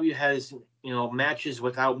AEW has, matches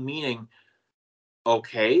without meaning.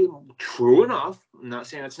 Okay. True enough. I'm not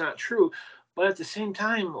saying it's not true, but at the same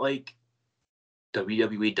time, like,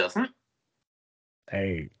 WWE doesn't.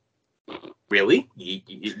 Hey, really?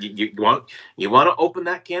 You want to open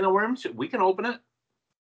that can of worms? We can open it.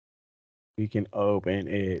 We can open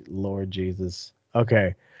it, Lord Jesus.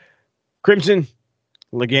 Okay, Crimson.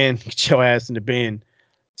 Again, get your ass in the bin.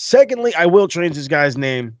 Secondly, I will change this guy's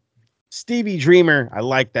name, Stevie Dreamer. I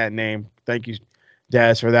like that name. Thank you,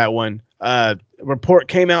 Daz, for that one. A report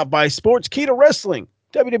came out by Sportskeeda Wrestling.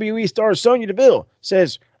 WWE star Sonya Deville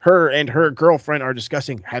says her and her girlfriend are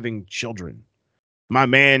discussing having children. My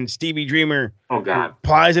man, Stevie Dreamer,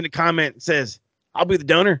 replies in the comment and says, I'll be the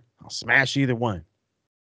donor. I'll smash either one.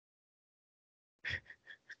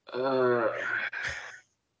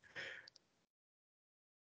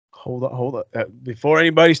 Hold on. Before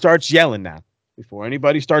anybody starts yelling now.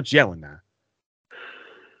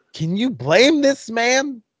 Can you blame this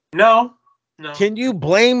man? No. Can you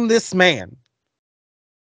blame this man?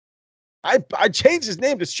 I changed his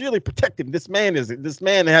name to surely protect him. This man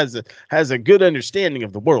has a good understanding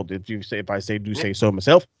of the world. If I say so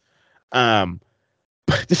myself. But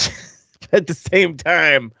at the same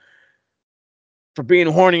time, for being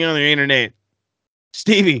horny on the internet,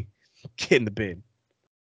 Stevie, get in the bin.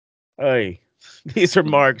 Hey, these are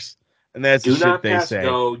marks, and that's the shit they say.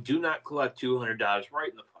 Go. Do not collect $200 right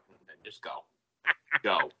in the fucking bin. Just go.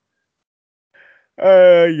 Go.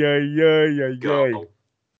 Go.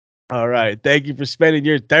 All right. Thank you for spending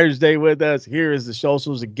your Thursday with us. Here is the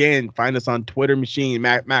socials again. Find us on Twitter machine,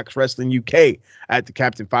 Max Wrestling UK, at the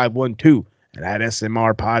Captain 512, and at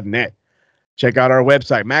SMRPodNet. Check out our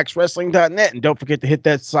website, maxwrestling.net, and don't forget to hit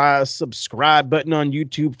that subscribe button on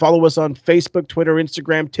YouTube. Follow us on Facebook, Twitter,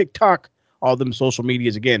 Instagram, TikTok, all them social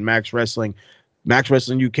medias. Again, Max Wrestling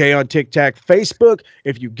UK on TikTok, Facebook.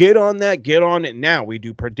 If you get on that, get on it now. We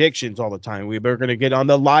do predictions all the time. We're going to get on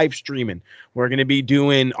the live streaming. We're going to be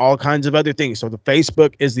doing all kinds of other things. So the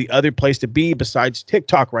Facebook is the other place to be besides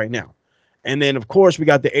TikTok right now. And then, of course, we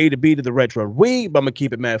got the A to B to the Retro We, but I'm going to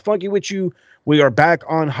keep it mad funky with you. We are back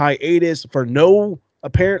on hiatus for no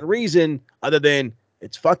apparent reason other than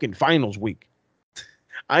it's fucking finals week.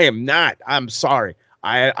 I'm sorry.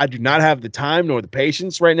 I do not have the time nor the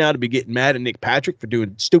patience right now to be getting mad at Nick Patrick for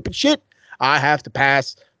doing stupid shit. I have to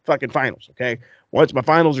pass fucking finals, okay? Once my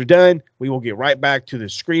finals are done, we will get right back to the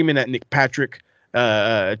screaming at Nick Patrick,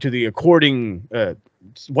 to the according,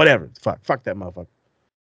 whatever. Fuck that motherfucker.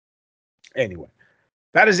 Anyway,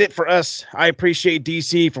 that is it for us. I appreciate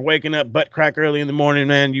DC for waking up butt crack early in the morning,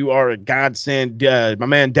 man. You are a godsend. My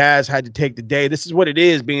man Daz had to take the day. This is what it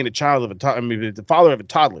is being the father of a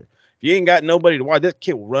toddler. If you ain't got nobody to watch, this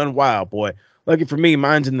kid will run wild, boy. Lucky for me,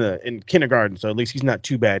 mine's in kindergarten, so at least he's not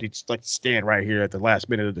too bad. He's like stand right here at the last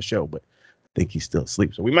minute of the show, but I think he's still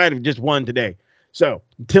asleep. So we might have just won today. So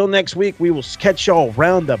until next week, we will catch y'all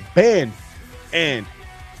round the bend. And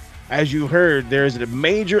as you heard, there is a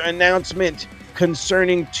major announcement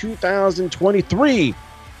concerning 2023,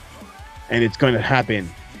 and it's going to happen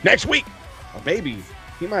next week. Or maybe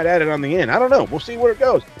he might add it on the end. I don't know. We'll see where it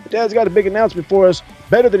goes. But Dad's got a big announcement for us,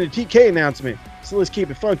 better than a TK announcement. So let's keep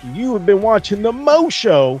it funky. You have been watching The Mo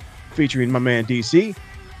Show featuring my man DC.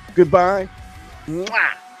 Goodbye,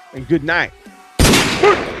 mwah, and good night.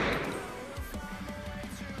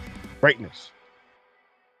 Greatness.